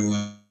payments. So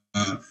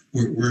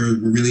we're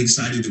really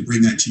excited to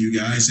bring that to you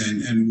guys,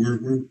 and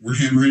we're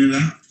hammering it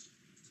out.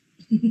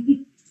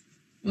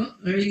 Well,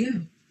 there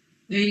you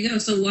go.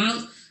 So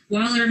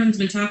while everyone's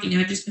been talking,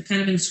 I've just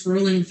kind of been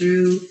scrolling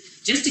through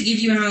just to give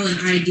you all an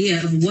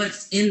idea of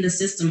what's in the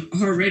system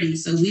already.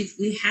 So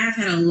we have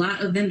had a lot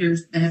of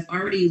vendors that have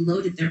already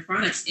loaded their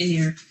products in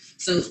here.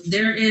 So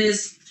there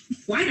is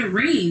quite a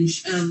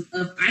range of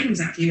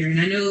items out here.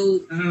 And I know,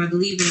 I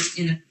believe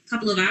in a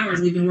couple of hours,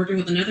 we've been working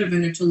with another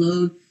vendor to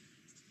load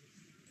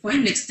quite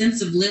an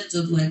extensive list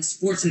of like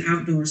sports and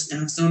outdoor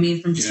stuff. So, I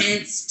mean, from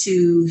tents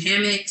to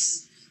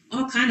hammocks,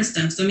 all kind of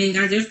stuff. So, I mean,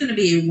 guys, there's going to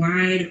be a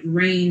wide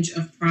range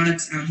of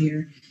products out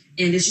here.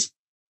 And it's just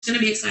going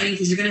to be exciting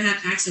because you're going to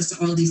have access to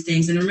all of these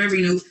things. And remember,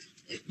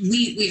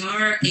 we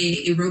are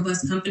a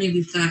robust company.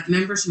 We've got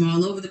members from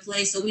all over the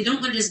place. So we don't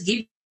want to just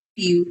give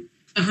you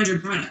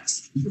 100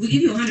 products. If we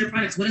give you 100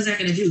 products, what is that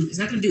going to do? It's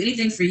not going to do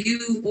anything for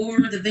you or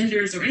the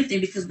vendors or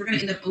anything, because we're going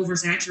to end up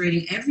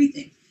oversaturating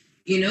everything,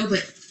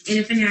 But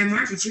in INFINii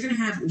Markets, you're going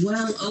to have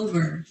well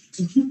over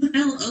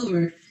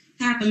 500,000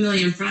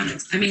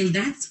 products. I mean,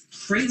 that's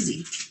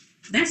crazy.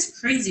 That's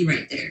crazy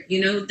right there.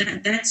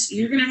 That's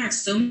you're going to have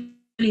so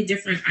many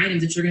different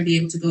items that you're going to be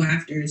able to go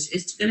after.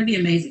 It's going to be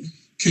amazing.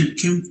 Can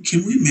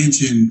we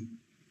mention,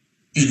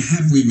 and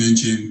have we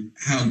mentioned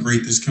how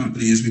great this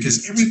company is?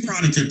 Because every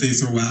product that they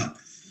throw out,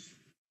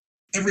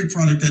 every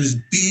product that is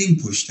being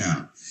pushed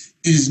out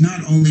is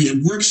not only,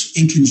 it works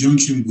in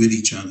conjunction with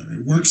each other.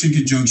 It works in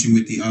conjunction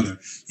with the other.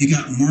 You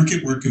got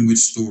market working with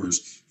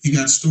stores. You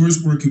got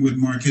stores working with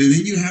market. And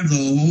then you have the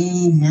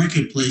whole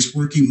marketplace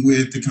working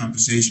with the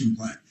compensation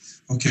plan.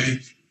 Okay?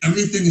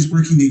 Everything is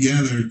working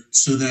together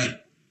so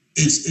that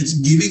it's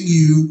giving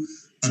you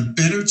a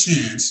better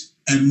chance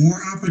and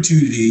more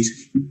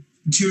opportunities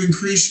to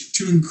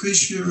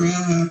increase your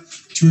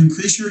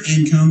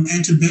income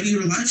and to better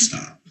your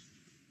lifestyle.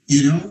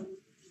 You know,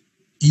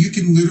 you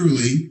can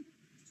literally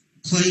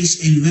place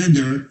a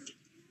vendor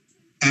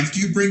after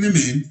you bring them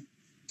in.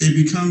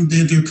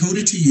 They're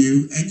coded to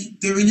you, and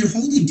they're in your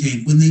holding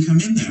tank when they come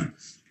in there,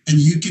 and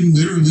you can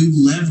literally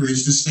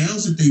leverage the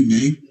sales that they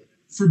make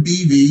for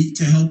BV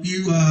to help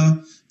you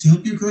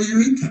grow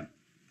your income.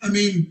 I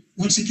mean,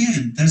 once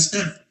again, that's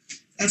that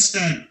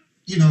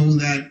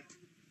that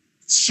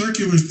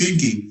circular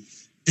thinking.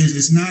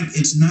 It's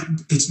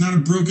not a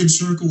broken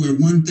circle where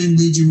one thing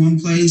leads you one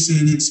place,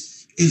 and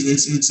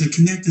it's a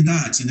connected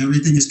dots, and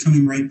everything is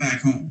coming right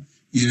back home.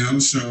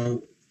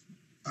 So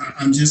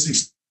I'm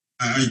just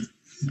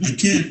I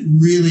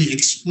can't really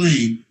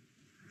explain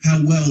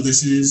how well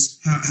this is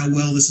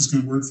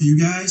going to work for you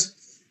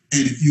guys,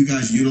 and if you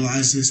guys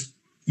utilize this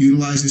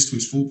to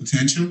its full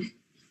potential,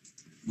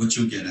 what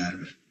you'll get out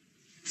of it.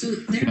 So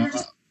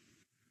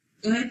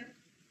go ahead.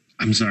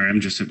 I'm sorry.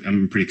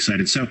 I'm pretty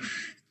excited. So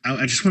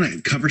I just want to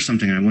cover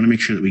something. I want to make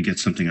sure that we get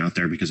something out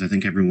there, because I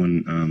think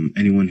everyone,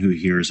 anyone who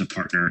here is a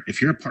partner,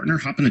 if you're a partner,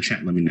 hop in the chat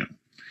and let me know.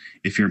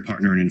 If you're a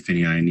partner in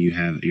INFINii and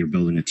you're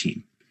building a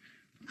team.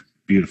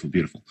 Beautiful,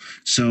 beautiful.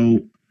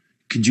 So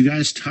could you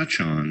guys touch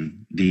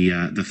on the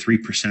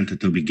 3% that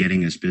they'll be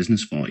getting as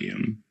business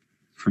volume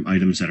from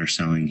items that are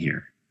selling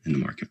here in the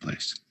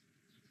marketplace?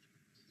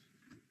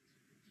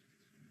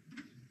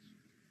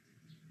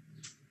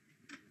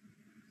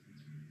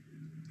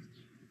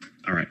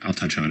 All right, I'll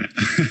touch on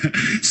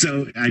it.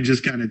 So I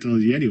just kind of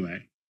told you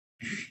anyway.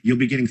 You'll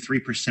be getting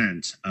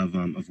 3%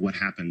 of what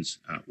happens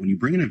when you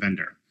bring in a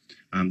vendor.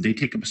 They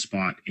take up a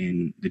spot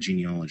in the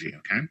genealogy,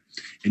 okay?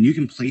 And you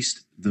can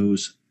place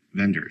those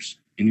vendors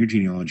in your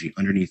genealogy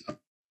underneath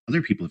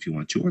other people if you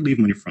want to, or leave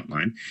them on your front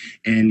line,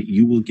 and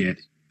you will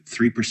get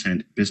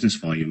 3% business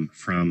volume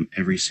from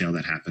every sale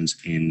that happens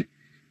in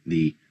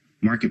the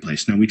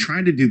marketplace. Now, we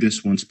tried to do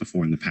this once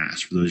before in the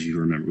past. For those of you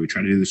who remember, we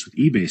tried to do this with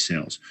eBay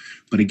sales.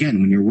 But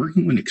again, when you're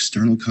working with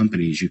external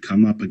companies, you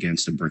come up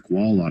against a brick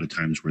wall a lot of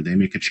times where they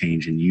make a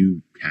change and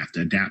you have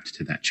to adapt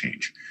to that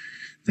change.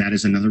 That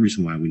is another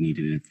reason why we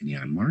needed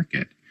INFINii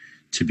Market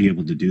to be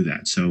able to do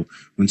that. So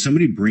when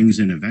somebody brings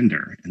in a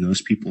vendor and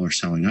those people are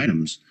selling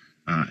items,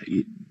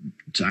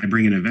 so I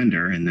bring in a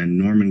vendor and then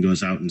Norman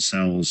goes out and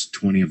sells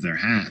 20 of their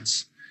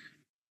hats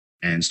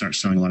and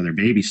starts selling a lot of their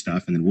baby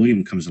stuff. And then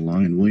William comes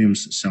along and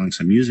William's selling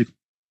some music.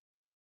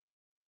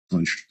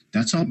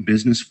 That's all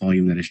business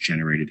volume that is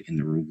generated in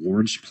the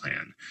rewards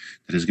plan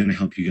that is going to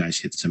help you guys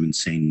hit some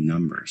insane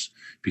numbers.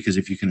 Because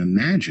if you can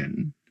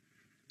imagine,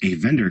 a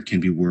vendor can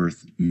be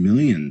worth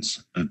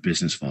millions of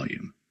business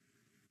volume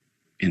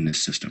in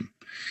this system.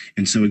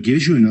 And so it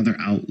gives you another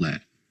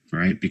outlet,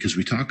 right? Because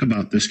we talk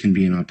about this can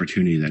be an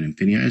opportunity, that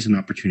INFINii is an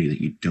opportunity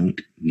that you don't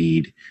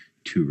need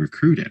to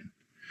recruit in.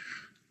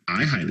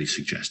 I highly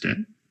suggest it.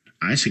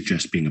 I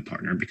suggest being a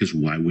partner, because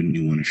why wouldn't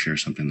you want to share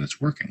something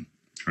that's working,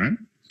 right?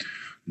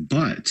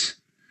 But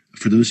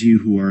for those of you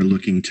who are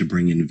looking to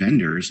bring in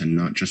vendors and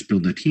not just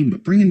build a team,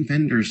 but bring in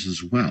vendors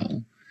as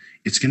well,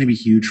 it's going to be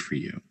huge for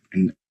you.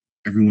 And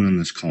everyone on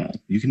this call,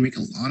 you can make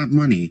a lot of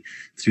money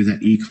through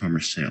that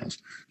e-commerce sales,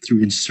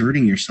 through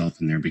inserting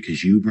yourself in there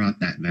because you brought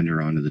that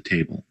vendor onto the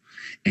table.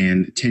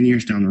 And 10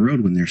 years down the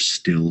road, when they're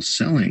still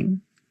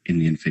selling in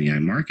the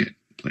INFINii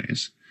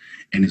marketplace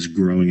and is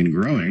growing and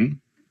growing,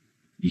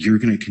 you're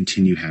going to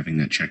continue having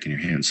that check in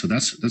your hand. So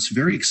that's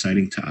very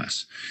exciting to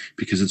us,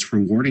 because it's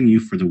rewarding you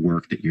for the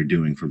work that you're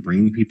doing, for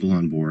bringing people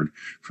on board,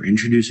 for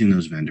introducing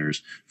those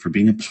vendors, for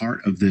being a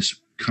part of this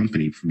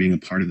company, for being a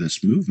part of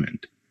this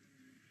movement.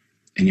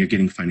 And you're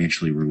getting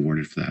financially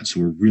rewarded for that.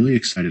 So we're really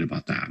excited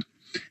about that.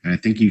 And I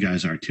think you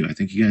guys are too. I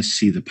think you guys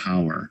see the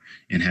power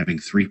in having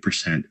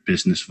 3%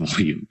 business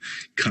volume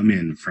come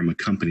in from a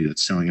company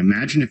that's selling.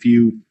 Imagine if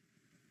you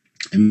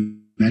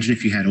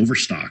had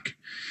overstock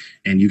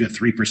and you got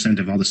 3%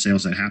 of all the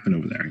sales that happen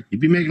over there. You'd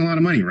be making a lot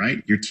of money,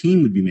 right? Your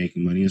team would be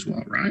making money as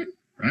well, right?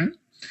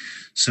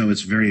 So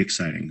it's very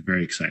exciting,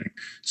 very exciting.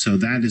 So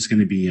that is going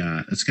to be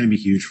it's going to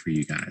be huge for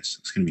you guys.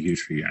 It's going to be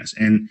huge for you guys.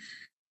 And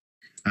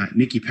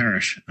Nikki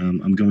Parrish,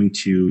 I'm going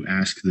to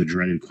ask the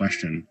dreaded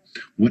question.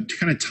 What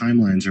kind of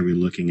timelines are we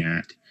looking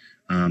at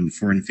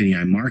for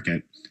INFINii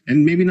Market?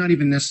 And maybe not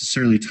even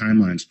necessarily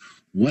timelines.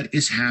 What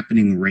is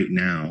happening right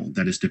now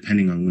that is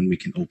depending on when we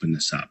can open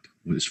this up,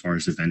 as far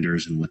as the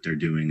vendors and what they're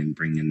doing and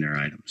bringing in their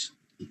items?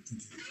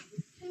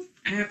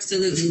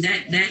 Absolutely.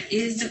 That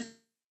is the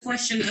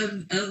question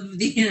of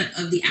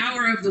the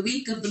hour, of the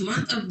week, of the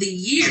month, of the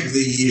year. Of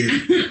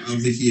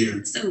the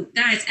year. So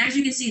guys, as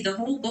you can see, the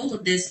whole goal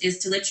of this is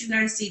to let you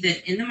guys see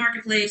that in the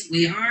marketplace,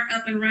 we are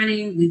up and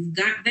running. We've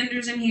got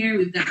vendors in here.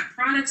 We've got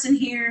products in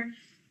here.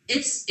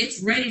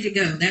 it's ready to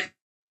go.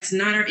 That's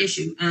not our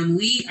issue.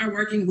 We are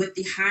working with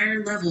the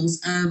higher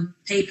levels of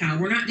PayPal.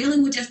 We're not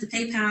dealing with just the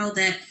PayPal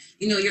that,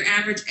 you know, your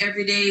average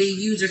everyday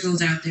user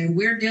goes out there.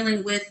 We're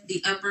dealing with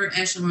the upper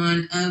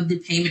echelon of the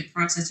payment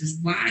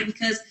processors. Why?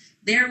 Because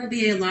there will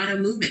be a lot of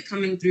movement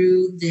coming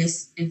through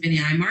this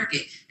INFINii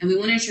market, and we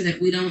want to ensure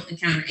that we don't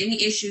encounter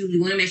any issues. We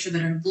want to make sure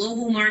that our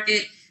global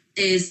market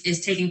is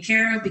taken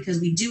care of,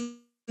 because we do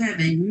have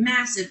a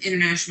massive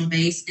international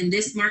base, and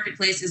this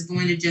marketplace is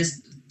going to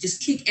just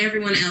kick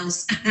everyone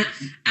else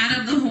out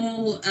of the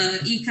whole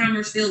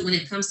e-commerce field when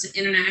it comes to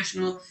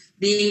international,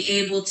 being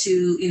able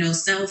to, you know,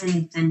 sell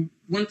from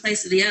one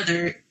place to the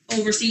other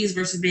overseas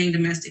versus being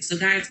domestic. So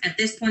guys, at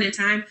this point in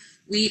time,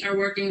 we are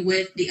working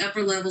with the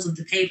upper levels of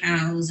the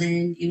PayPals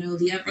and, you know,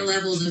 the upper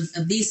levels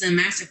of Visa and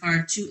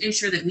MasterCard to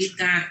ensure that we've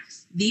got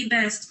the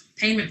best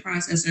payment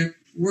processor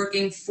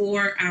working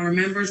for our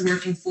members,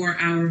 working for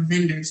our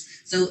vendors.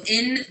 So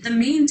in the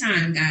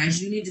meantime,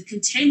 guys, you need to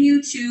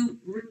continue to,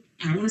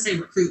 I don't want to say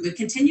recruit, but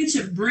continue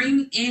to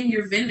bring in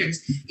your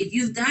vendors. If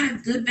you've got a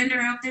good vendor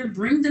out there,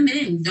 bring them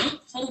in. Don't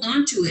hold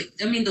on to it.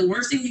 I mean, the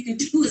worst thing you can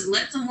do is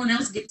let someone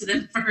else get to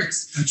them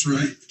first. That's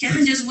right.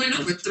 Kevin just went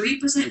over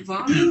 3%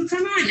 volume.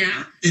 Come on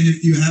now. And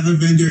if you have a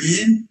vendor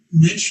in,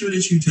 make sure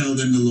that you tell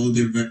them to load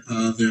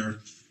their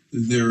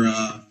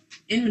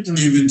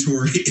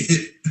inventory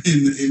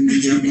in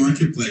the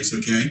marketplace,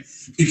 okay?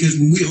 Because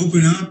when we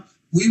open up,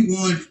 we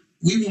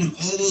want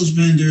all those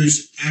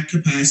vendors at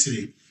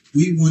capacity.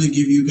 We want to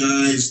give you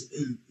guys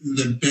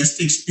the best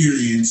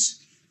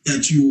experience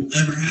that you will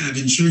ever have,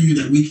 and show you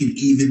that we can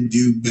even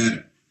do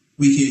better.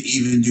 We can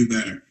even do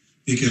better,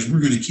 because we're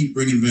going to keep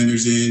bringing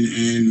vendors in,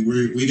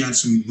 and we got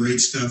some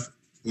great stuff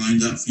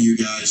lined up for you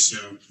guys.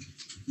 So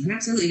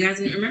absolutely, guys,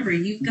 and remember,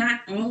 you've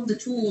got all of the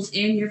tools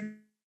in your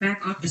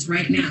back office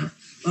right now.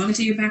 Log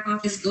into your back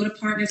office, go to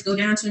partners, go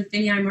down to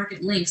INFINii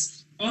Market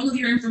links. All of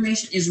your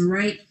information is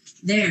right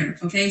there.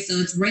 Okay, so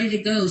it's ready to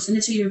go. Send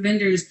it to your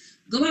vendors.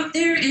 Go out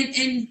there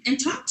and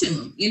talk to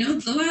them. You know,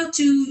 go out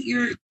to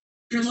your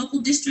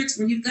local districts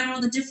where you've got all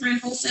the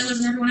different wholesalers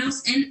and everyone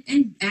else,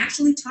 and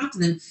actually talk to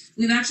them.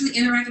 We've actually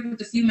interacted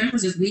with a few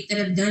members this week that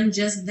have done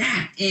just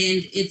that,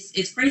 and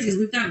it's crazy.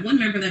 We've got one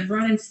member that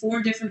brought in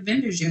 4 different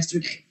vendors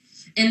yesterday,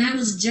 and that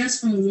was just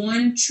from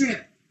one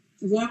trip,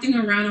 walking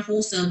around a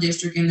wholesale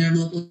district in their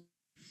local.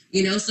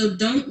 You know, so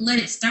don't let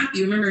it stop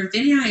you. Remember,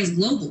 INFINii is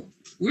global.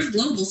 We're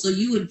global, so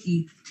you're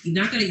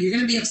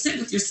gonna be upset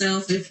with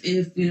yourself if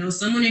you know,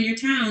 someone in your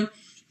town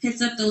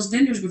hits up those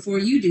vendors before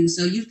you do.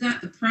 So you've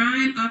got the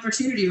prime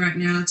opportunity right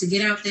now to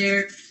get out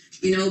there,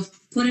 you know,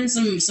 put in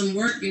some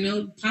work, you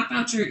know, pop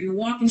out your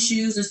walking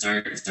shoes and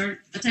start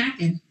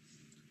attacking.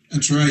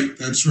 that's right.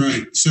 That's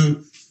right.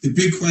 So the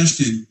big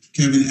question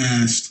Kevin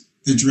asked,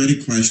 the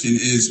dreaded question,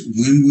 is,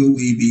 when will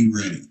we be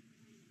ready?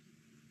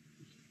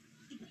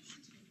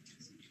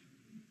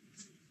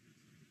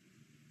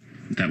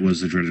 That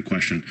was the dreaded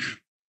question.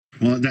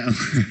 Well, and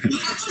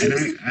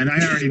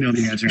I already know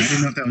the answer. I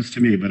didn't know if that was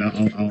to me, but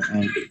I'll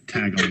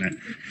tag on it.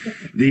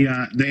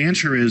 The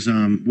answer is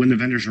when the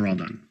vendors are all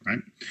done, right?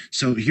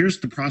 So here's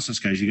the process,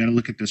 guys. You got to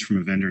look at this from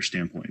a vendor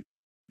standpoint.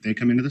 They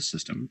come into the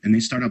system and they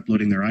start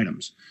uploading their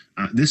items.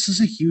 This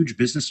is a huge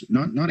business,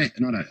 not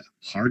a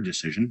hard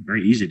decision,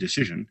 very easy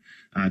decision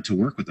to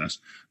work with us,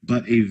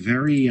 but a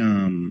very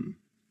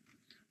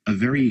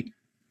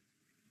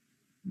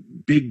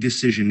big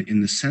decision in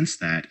the sense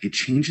that it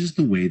changes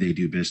the way they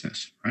do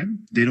business, right?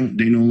 They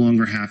no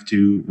longer have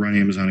to run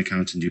Amazon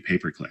accounts and do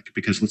pay-per-click,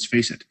 because let's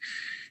face it,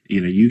 you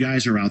know, you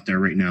guys are out there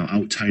right now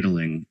out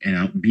titling and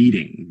out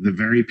beating the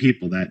very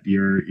people that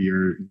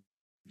you're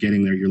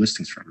getting your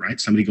listings from,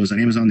 right? Somebody goes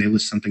on Amazon, they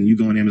list something, you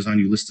go on Amazon,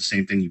 you list the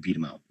same thing, you beat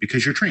them out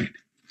because you're trained.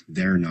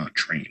 They're not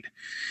trained.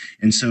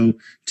 And so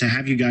to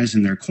have you guys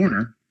in their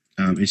corner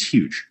is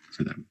huge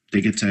for them.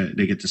 They get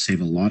to save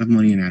a lot of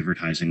money in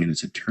advertising, and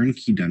it's a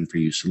turnkey done for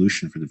you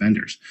solution for the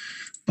vendors.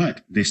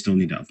 But they still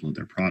need to upload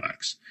their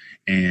products,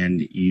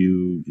 and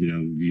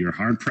you're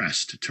hard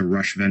pressed to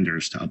rush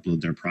vendors to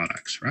upload their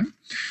products, right?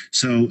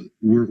 So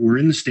we're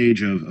in the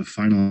stage of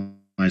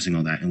finalizing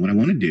all that, and what I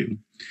want to do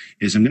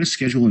is I'm going to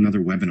schedule another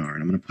webinar,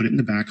 and I'm going to put it in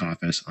the back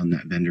office on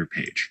that vendor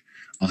page.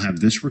 I'll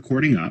have this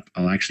recording up.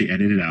 I'll actually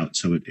edit it out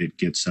so it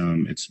gets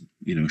it's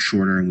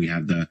shorter, and we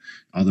have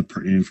all the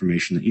pertinent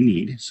information that you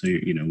need. So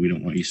we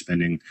don't want you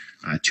spending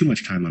too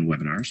much time on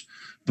webinars,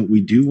 but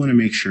we do want to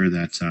make sure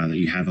that that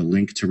you have a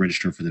link to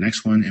register for the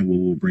next one, and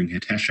we'll bring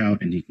Hitesh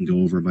out, and he can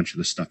go over a bunch of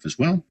the stuff as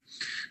well,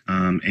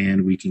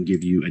 and we can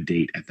give you a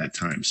date at that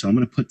time. So I'm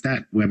going to put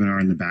that webinar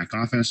in the back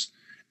office.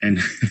 And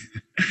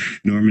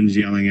Norman's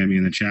yelling at me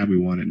in the chat, we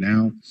want it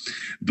now,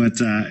 but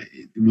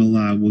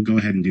we'll go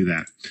ahead and do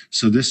that.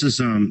 So this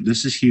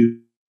is huge,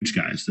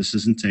 guys. This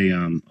isn't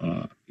a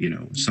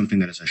something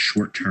that is a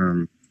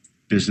short-term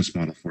business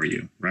model for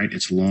you, right?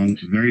 It's long,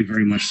 very,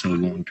 very much so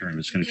long-term.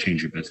 It's going to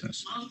change your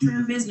business.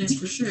 Long-term business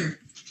for sure.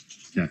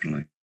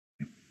 Definitely.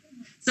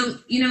 So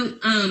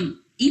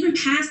even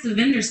past the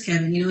vendors,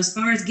 Kevin, as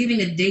far as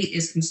giving a date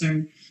is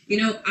concerned,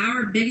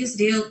 our biggest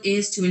deal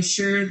is to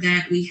ensure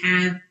that we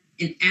have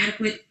an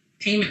adequate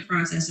payment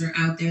processor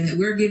out there, that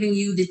we're giving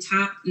you the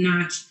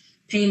top-notch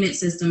payment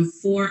system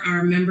for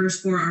our members,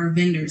 for our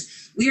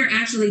vendors. We are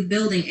actually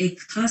building a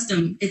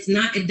custom,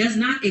 it does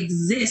not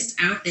exist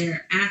out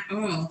there at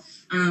all.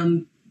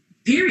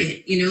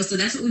 Period. So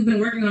that's what we've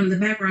been working on in the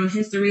background,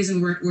 hence the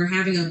reason we're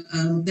having a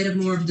bit of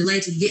more of a delay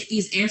to get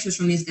these answers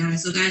from these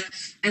guys. So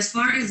guys, as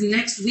far as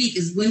next week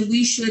is when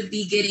we should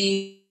be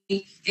getting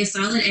a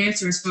solid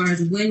answer as far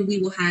as when we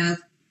will have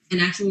an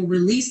actual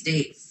release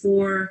date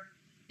for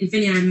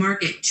INFINii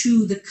Market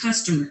to the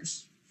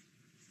customers.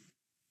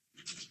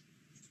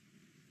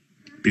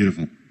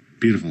 Beautiful,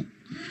 beautiful.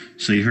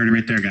 So you heard it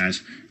right there,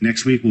 guys.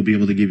 Next week, we'll be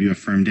able to give you a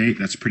firm date.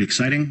 That's pretty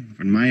exciting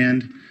from my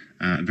end.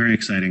 Very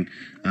exciting.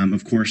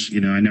 Of course,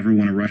 I never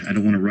want to rush. I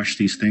don't want to rush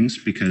these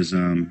things because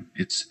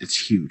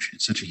it's huge.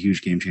 It's such a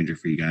huge game changer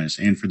for you guys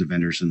and for the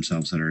vendors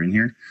themselves that are in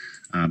here.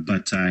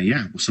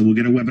 Yeah, so we'll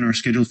get a webinar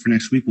scheduled for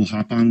next week. We'll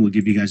hop on. We'll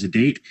give you guys a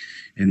date,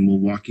 and we'll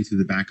walk you through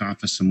the back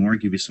office some more.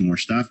 Give you some more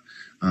stuff.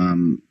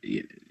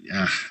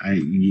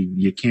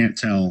 You can't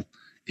tell.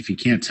 If you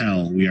can't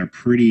tell, we are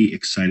pretty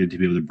excited to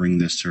be able to bring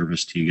this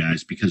service to you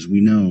guys because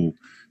we know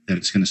that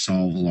it's going to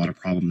solve a lot of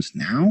problems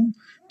now,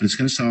 but it's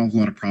going to solve a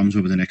lot of problems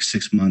over the next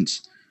 6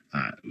 months,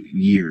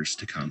 years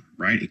to come,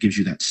 right? It gives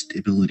you that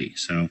stability.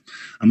 So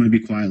I'm going to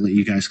be quiet, let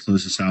you guys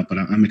close this out, but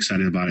I'm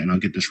excited about it, and I'll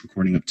get this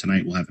recording up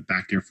tonight. We'll have it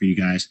back there for you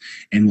guys,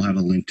 and we'll have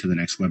a link to the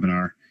next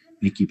webinar.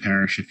 Nikki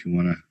Parrish, if you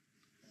want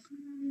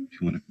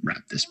to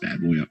wrap this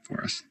bad boy up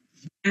for us.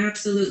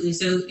 Absolutely.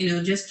 So,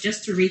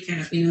 just to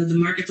recap, the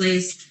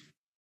marketplace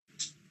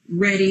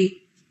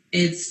ready.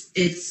 It's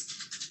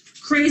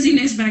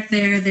craziness back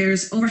there.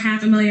 There's over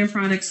 500,000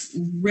 products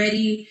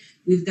ready.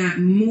 We've got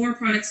more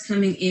products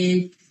coming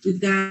in.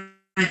 We've got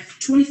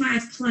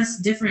 25 plus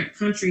different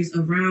countries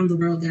around the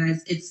world,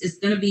 guys. It's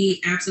going to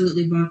be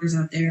absolutely bonkers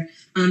out there.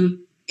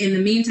 In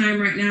the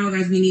meantime, right now,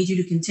 guys, we need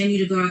you to continue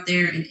to go out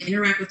there and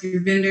interact with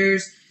your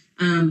vendors.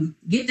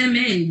 Get them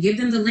in, give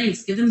them the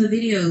links, give them the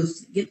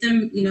videos, get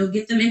them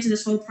into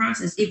this whole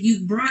process. If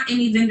you've brought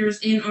any vendors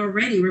in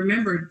already,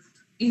 remember,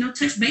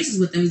 touch bases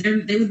with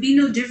them. They would be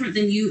no different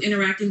than you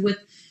interacting with,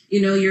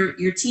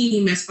 your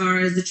team as far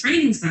as the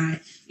training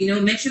side.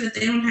 Make sure that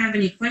they don't have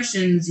any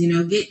questions,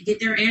 get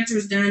their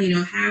answers done,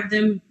 have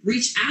them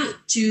reach out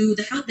to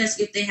the help desk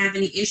if they have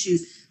any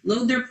issues,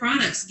 load their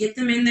products, get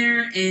them in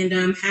there, and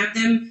have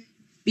them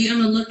be on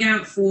the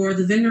lookout for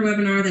the vendor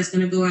webinar that's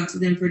going to go out to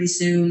them pretty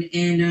soon.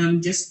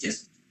 And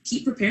just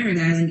keep preparing,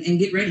 guys, and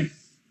get ready.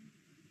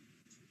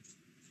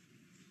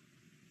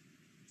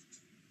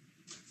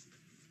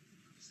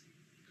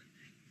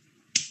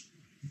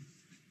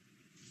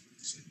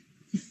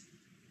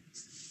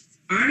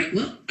 All right,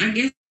 well, I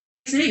guess,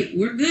 hey,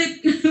 we're good.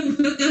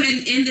 We'll go ahead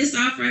and end this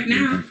off right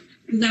now.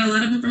 We've got a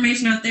lot of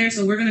information out there,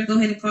 so we're going to go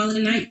ahead and call it a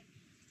night.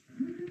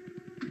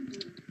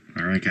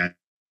 All right, guys.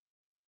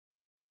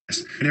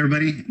 And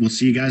everybody, we'll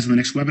see you guys in the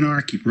next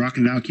webinar. Keep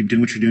rocking it out. Keep doing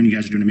what you're doing. You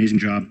guys are doing an amazing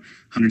job.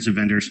 Hundreds of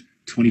vendors,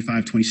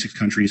 25, 26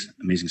 countries.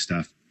 Amazing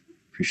stuff.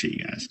 Appreciate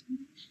you guys.